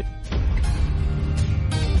bitti.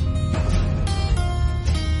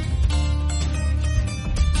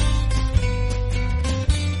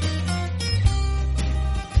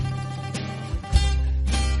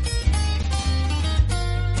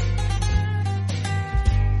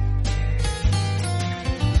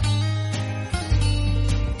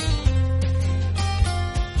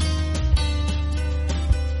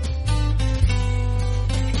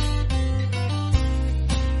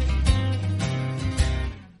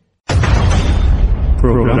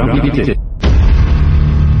 Program bitti.